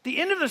 The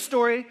end of the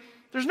story,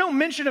 there's no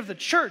mention of the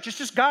church. It's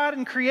just God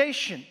and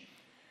creation.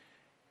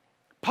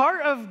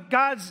 Part of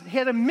he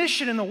had a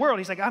mission in the world.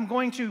 He's like, I'm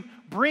going to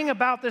bring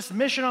about this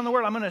mission on the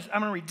world. I'm going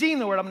to redeem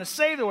the world. I'm going to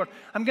save the world.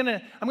 I'm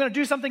going to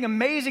do something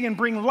amazing and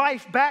bring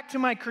life back to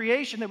my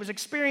creation that was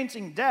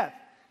experiencing death.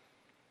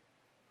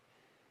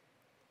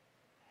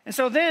 And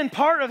so then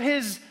part of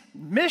his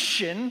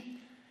mission,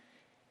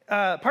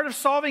 part of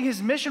solving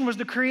his mission was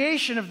the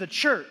creation of the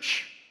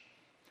church.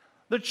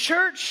 The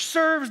church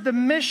serves the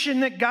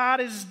mission that God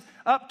is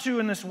up to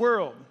in this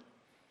world.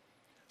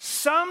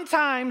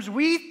 Sometimes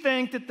we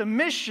think that the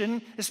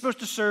mission is supposed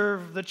to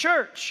serve the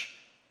church.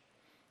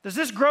 Does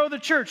this grow the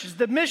church? Is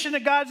the mission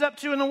that God's up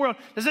to in the world,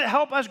 does it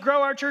help us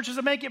grow our churches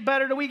and make it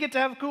better? Do we get to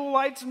have cool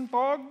lights and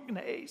fog and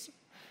haze?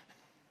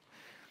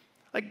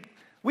 Like,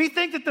 we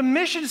think that the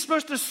mission is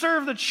supposed to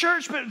serve the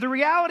church, but the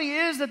reality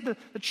is that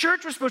the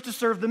church was supposed to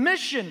serve the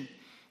mission.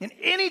 And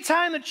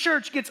anytime the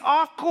church gets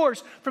off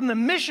course from the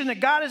mission that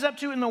God is up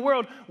to in the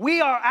world, we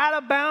are out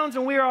of bounds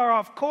and we are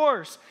off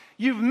course.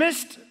 You've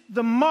missed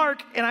the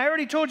mark, and I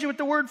already told you what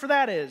the word for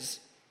that is.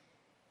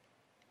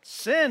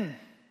 Sin.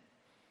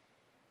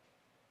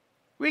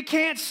 We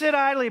can't sit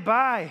idly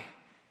by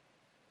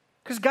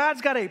because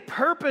God's got a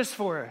purpose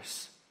for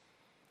us.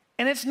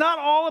 And it's not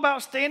all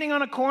about standing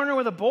on a corner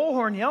with a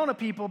bullhorn yelling at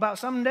people about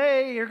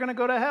someday you're going to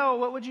go to hell.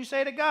 What would you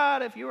say to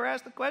God if you were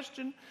asked the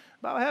question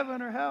about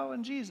heaven or hell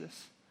and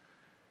Jesus?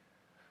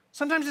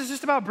 Sometimes it's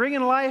just about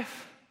bringing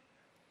life.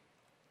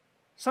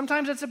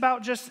 Sometimes it's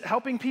about just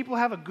helping people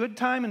have a good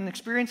time and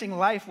experiencing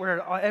life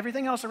where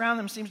everything else around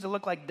them seems to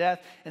look like death,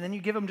 and then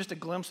you give them just a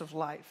glimpse of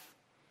life.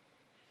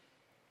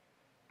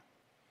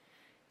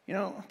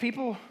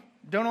 People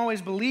don't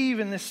always believe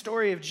in this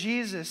story of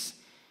Jesus.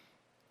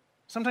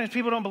 Sometimes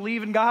people don't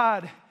believe in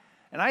God.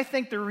 And I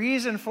think the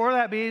reason for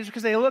that is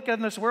because they look at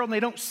this world and they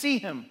don't see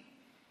him.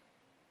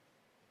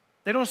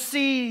 They don't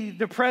see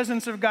the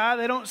presence of God.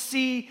 They don't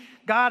see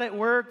God at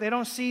work. They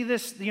don't see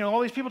this,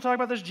 all these people talk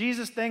about this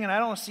Jesus thing, and I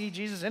don't see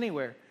Jesus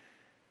anywhere.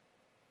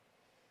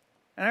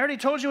 And I already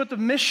told you what the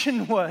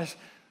mission was.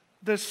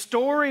 The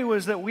story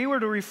was that we were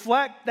to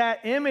reflect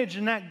that image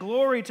and that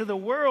glory to the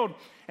world.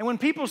 And when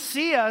people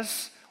see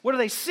us, what do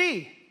they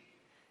see?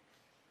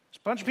 It's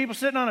a bunch of people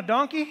sitting on a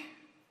donkey,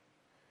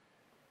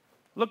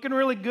 looking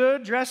really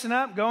good, dressing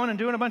up, going and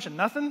doing a bunch of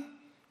nothing.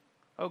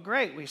 Oh,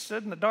 great, we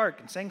stood in the dark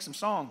and sang some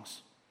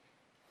songs.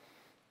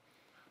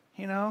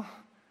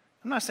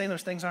 I'm not saying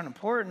those things aren't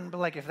important,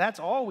 but if that's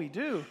all we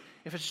do,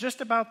 if it's just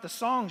about the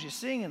songs you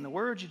sing and the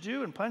words you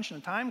do and punching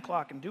the time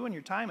clock and doing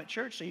your time at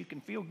church so you can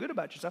feel good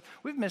about yourself,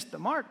 we've missed the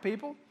mark,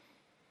 people.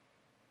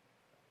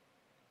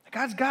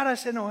 God's got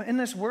us in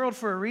this world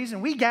for a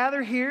reason. We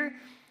gather here.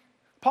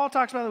 Paul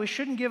talks about that we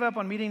shouldn't give up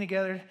on meeting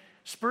together,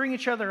 spurring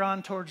each other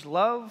on towards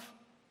love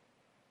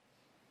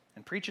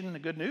and preaching the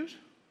good news.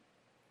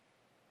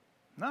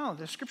 No,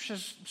 the scripture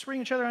says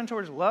spurring each other on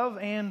towards love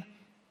and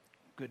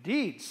good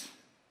deeds.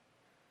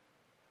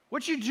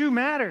 What you do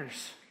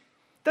matters.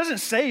 It doesn't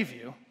save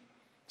you.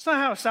 It's not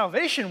how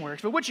salvation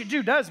works, but what you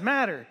do does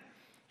matter.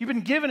 You've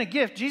been given a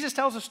gift. Jesus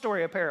tells a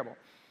story, a parable,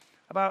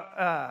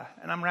 about,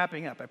 and I'm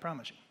wrapping up, I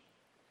promise you.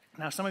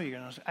 Now, some of you are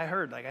going to, I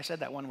heard, like I said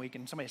that one week,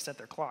 and somebody set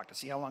their clock to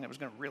see how long it was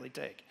going to really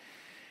take.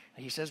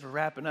 He says we're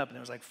wrapping up, and it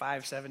was like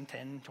 5, 7,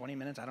 10, 20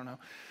 minutes, I don't know.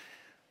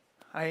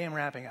 I am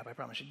wrapping up, I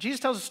promise you. Jesus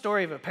tells a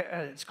story of,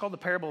 it's called the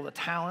parable of the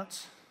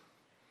talents.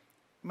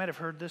 You might have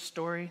heard this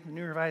story. The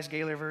New Revised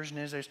Gaylor version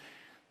is,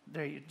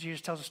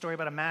 Jesus tells a story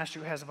about a master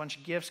who has a bunch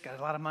of gifts, got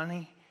a lot of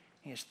money.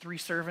 He has 3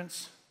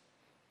 servants,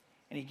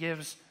 and he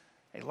gives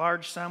a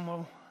large sum,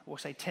 we'll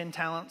say 10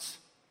 talents,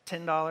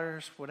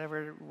 $10,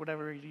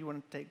 whatever you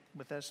want to take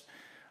with this,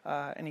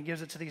 and he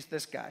gives it to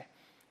this guy.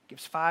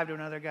 Gives 5 to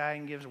another guy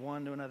and gives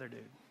 1 to another dude.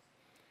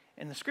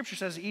 And the scripture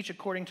says each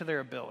according to their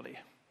ability,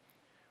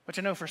 which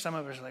I know for some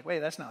of us are like, wait,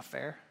 that's not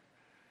fair.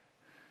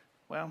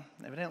 Well,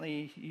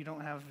 evidently you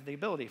don't have the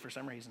ability for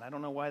some reason. I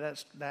don't know why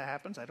that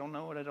happens. I don't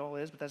know what it all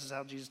is, but this is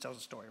how Jesus tells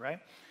the story, right?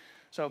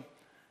 So,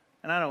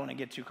 and I don't want to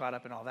get too caught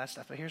up in all that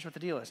stuff, but here's what the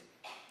deal is.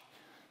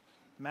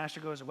 The master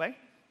goes away.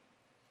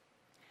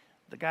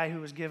 The guy who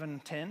was given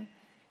 10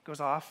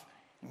 goes off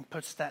and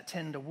puts that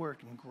 10 to work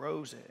and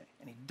grows it,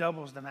 and he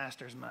doubles the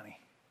master's money.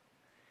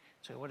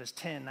 So what is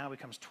 10 now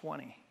becomes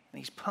 20, and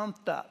he's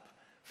pumped up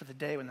for the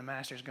day when the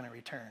master's going to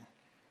return.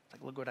 It's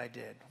like, look what I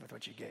did with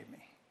what you gave me,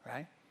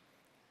 right?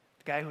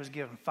 The guy who was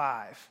given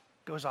 5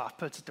 goes off,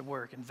 puts it to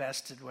work,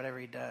 invested, whatever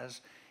he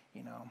does,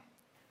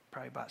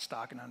 probably bought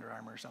stock in Under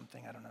Armour or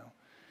something, I don't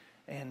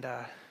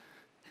know.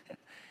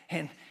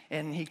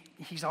 And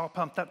he's all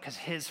pumped up because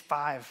his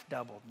 5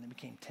 doubled and it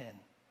became 10,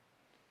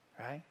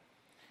 right?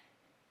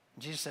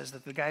 And Jesus says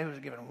that the guy who was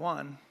given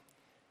 1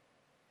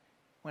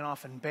 went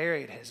off and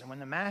buried his. And when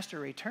the master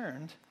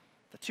returned,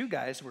 the 2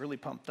 guys were really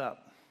pumped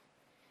up.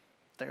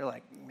 They're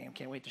like, man,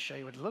 can't wait to show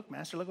you what. Look,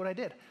 master, look what I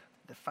did.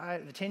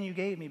 The 10 you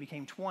gave me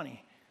became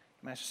 20.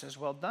 The master says,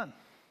 well done,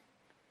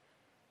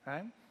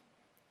 right?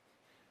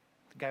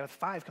 The guy with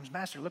 5 comes,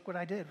 master, look what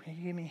I did.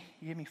 You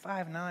gave me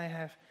 5, and now I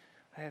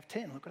have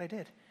 10. Look what I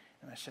did.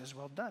 And I says,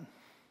 well done.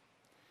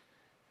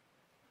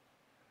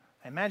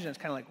 I imagine it's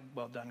kind of like,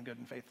 well done, good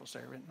and faithful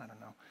servant. I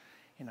don't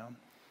know.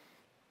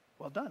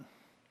 Well done.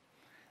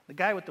 The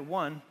guy with the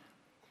 1,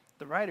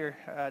 the writer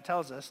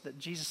tells us that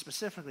Jesus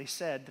specifically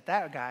said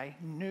that guy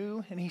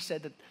knew, and he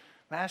said that,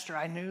 master,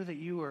 I knew that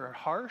you were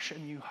harsh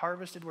and you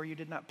harvested where you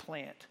did not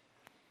plant.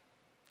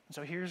 And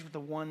so here's the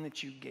 1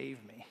 that you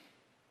gave me.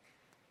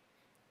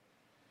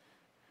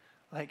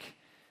 Like,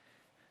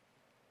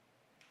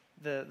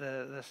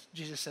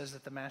 Jesus says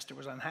that the master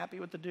was unhappy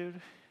with the dude. He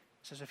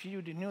says, if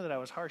you knew that I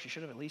was harsh, you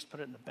should have at least put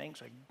it in the bank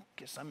so I could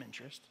get some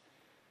interest.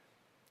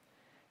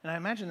 And I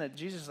imagine that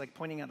Jesus is like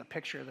pointing out a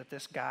picture that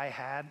this guy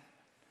had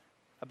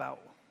about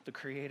the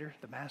creator,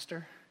 the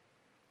master.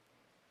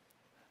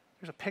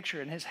 There's a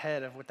picture in his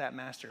head of what that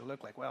master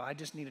looked like. Well, I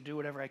just need to do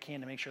whatever I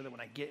can to make sure that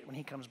when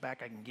he comes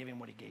back, I can give him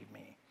what he gave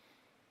me.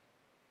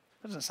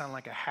 That doesn't sound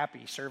like a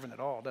happy servant at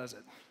all, does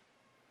it?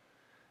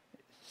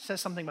 It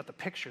says something about the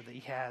picture that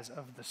he has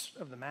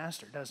of the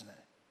master, doesn't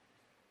it?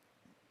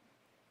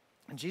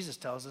 And Jesus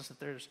tells us that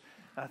there's,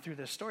 through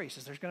this story, he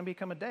says there's going to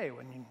become a day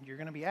when you're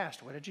going to be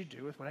asked, what did you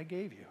do with what I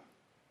gave you?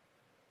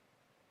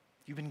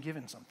 You've been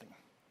given something.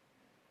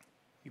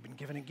 You've been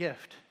given a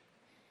gift.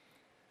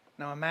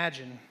 Now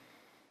imagine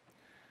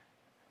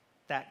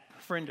that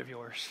friend of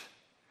yours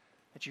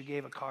that you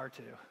gave a car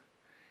to.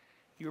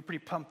 You were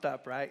pretty pumped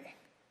up, right?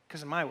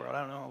 Because in my world, I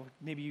don't know,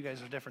 maybe you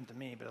guys are different than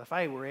me, but if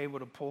I were able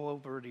to pull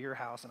over to your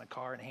house in a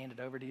car and hand it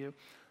over to you,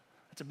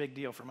 that's a big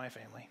deal for my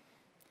family.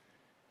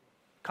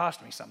 It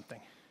cost me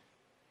something.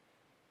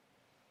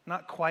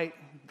 Not quite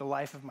the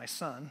life of my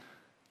son,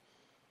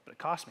 but it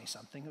cost me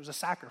something. It was a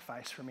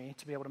sacrifice for me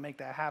to be able to make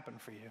that happen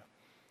for you.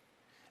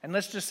 And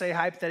let's just say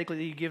hypothetically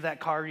that you give that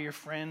car to your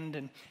friend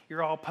and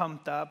you're all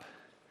pumped up.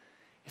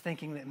 You're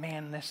thinking that,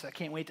 man, I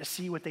can't wait to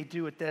see what they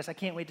do with this. I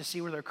can't wait to see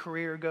where their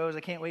career goes.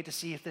 I can't wait to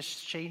see if this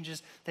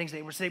changes things.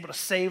 They were able to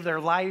save their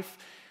life,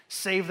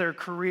 save their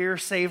career,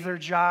 save their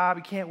job.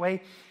 You can't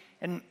wait.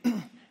 And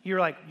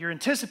you're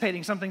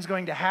anticipating something's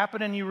going to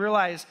happen, and you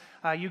realize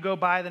you go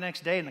by the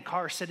next day and the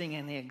car is sitting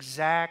in the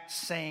exact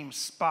same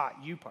spot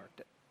you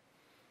parked it.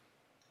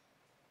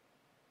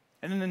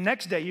 And then the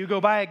next day you go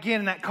by again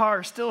and that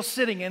car is still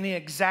sitting in the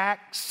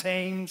exact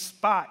same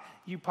spot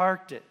you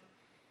parked it.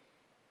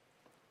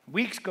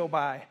 Weeks go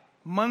by,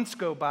 months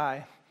go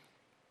by,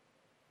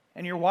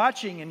 and you're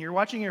watching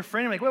your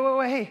friend, and you're like,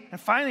 wait, hey. And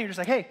finally you're just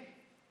like, hey,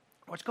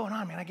 what's going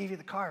on, man? I gave you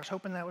the car. I was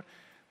hoping that would,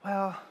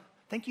 well,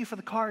 thank you for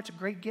the car. It's a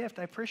great gift.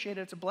 I appreciate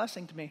it. It's a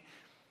blessing to me.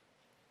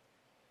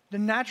 The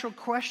natural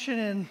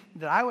question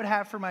that I would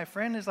have for my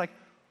friend is like,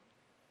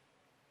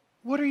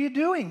 what are you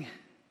doing?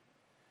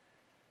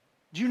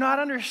 Do you not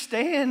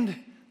understand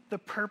the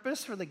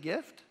purpose for the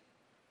gift?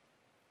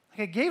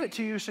 Like, I gave it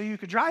to you so you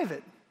could drive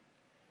it.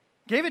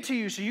 Gave it to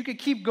you so you could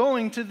keep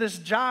going to this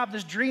job,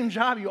 this dream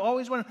job you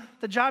always wanted,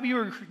 the job you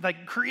were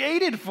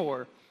created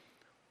for.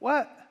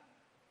 What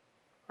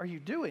are you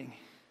doing?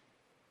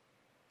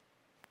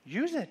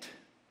 Use it.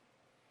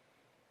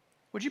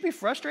 Would you be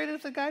frustrated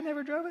if the guy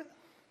never drove it?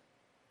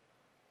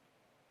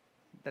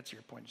 That's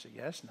your point. You say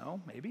yes, no,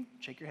 maybe.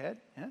 Shake your head.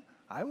 Yeah,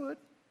 I would.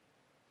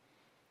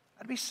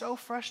 I'd be so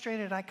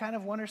frustrated. I kind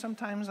of wonder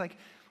sometimes, like,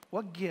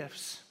 what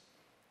gifts,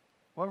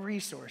 what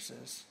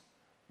resources,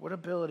 what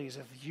abilities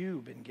have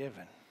you been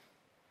given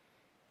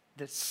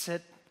that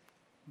sit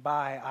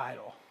by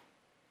idle?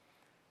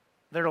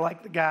 They're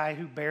like the guy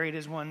who buried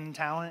his one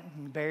talent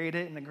and buried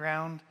it in the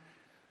ground.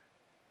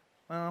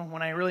 Well,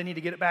 when I really need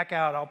to get it back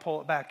out, I'll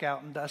pull it back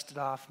out and dust it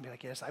off and be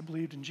like, yes, I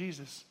believed in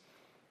Jesus.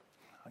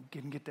 I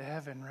can get to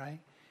heaven, right?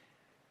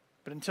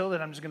 But until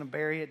then, I'm just going to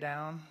bury it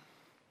down.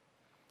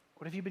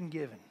 What have you been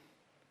given?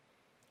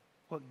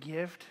 What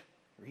gift,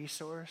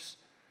 resource,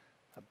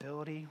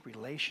 ability,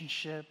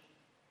 relationship,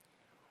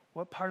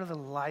 what part of the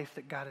life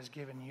that God has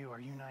given you are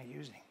you not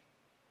using?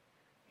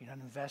 You're not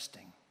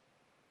investing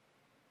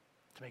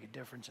to make a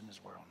difference in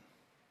this world.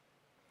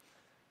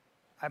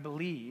 I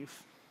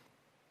believe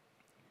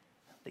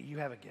that you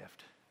have a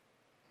gift.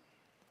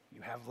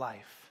 You have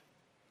life.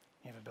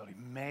 You have ability.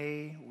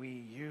 May we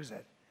use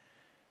it.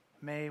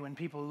 May, when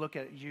people look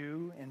at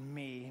you and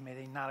me, may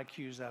they not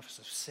accuse us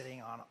of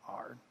sitting on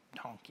our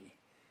donkey.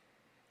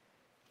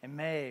 And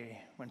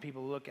may, when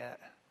people look at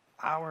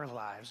our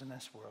lives in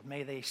this world,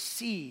 may they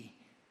see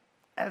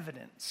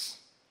evidence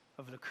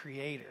of the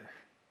Creator,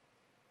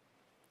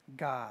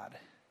 God.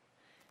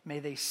 May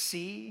they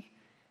see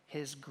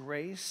His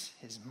grace,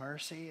 His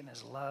mercy, and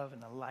His love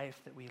in the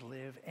life that we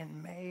live.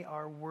 And may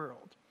our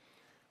world,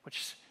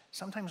 which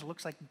sometimes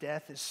looks like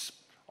death is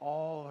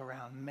all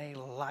around, may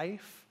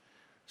life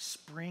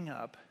spring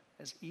up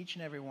as each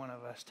and every one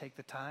of us take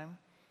the time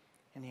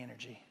and the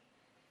energy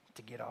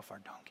to get off our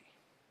donkey.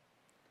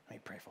 Let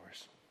me pray for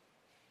us.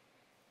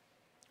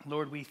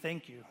 Lord, we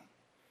thank you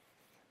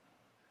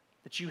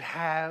that you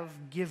have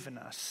given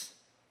us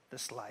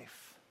this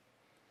life.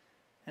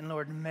 And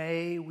Lord,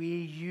 may we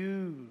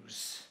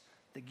use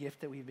the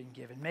gift that we've been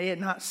given. May it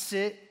not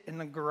sit in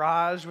the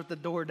garage with the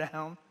door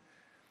down.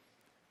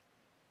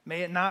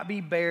 May it not be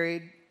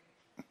buried.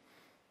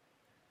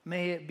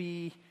 May it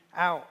be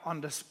out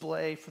on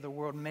display for the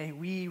world. May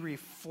we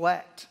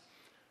reflect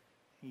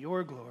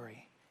your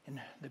glory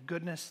and the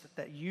goodness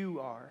that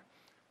you are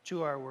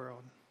to our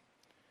world.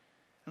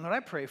 And Lord, I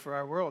pray for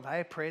our world.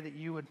 I pray that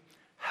you would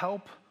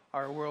help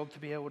our world to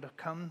be able to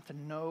come to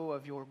know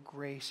of your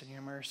grace and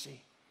your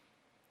mercy.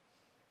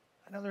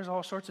 I know there's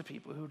all sorts of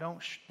people who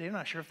they're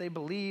not sure if they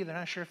believe, they're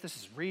not sure if this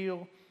is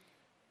real.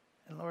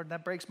 And Lord,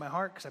 that breaks my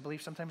heart because I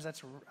believe sometimes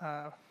that's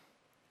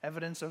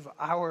evidence of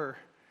our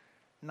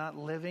not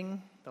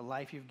living the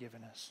life you've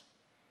given us.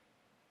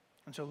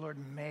 And so, Lord,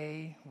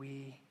 may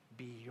we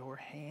be your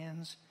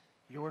hands,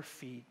 your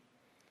feet.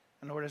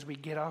 And Lord, as we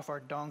get off our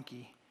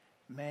donkey,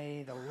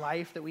 may the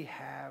life that we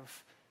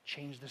have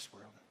change this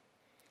world.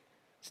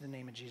 It's in the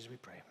name of Jesus we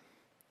pray.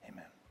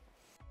 Amen.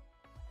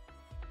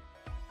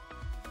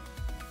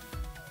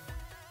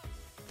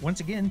 Once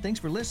again, thanks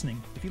for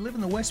listening. If you live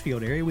in the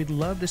Westfield area, we'd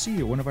love to see you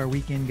at one of our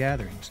weekend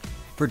gatherings.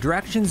 For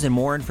directions and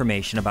more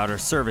information about our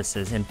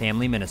services and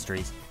family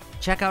ministries,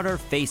 check out our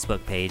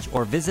Facebook page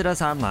or visit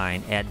us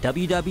online at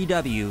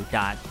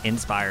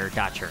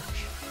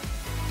www.inspire.church.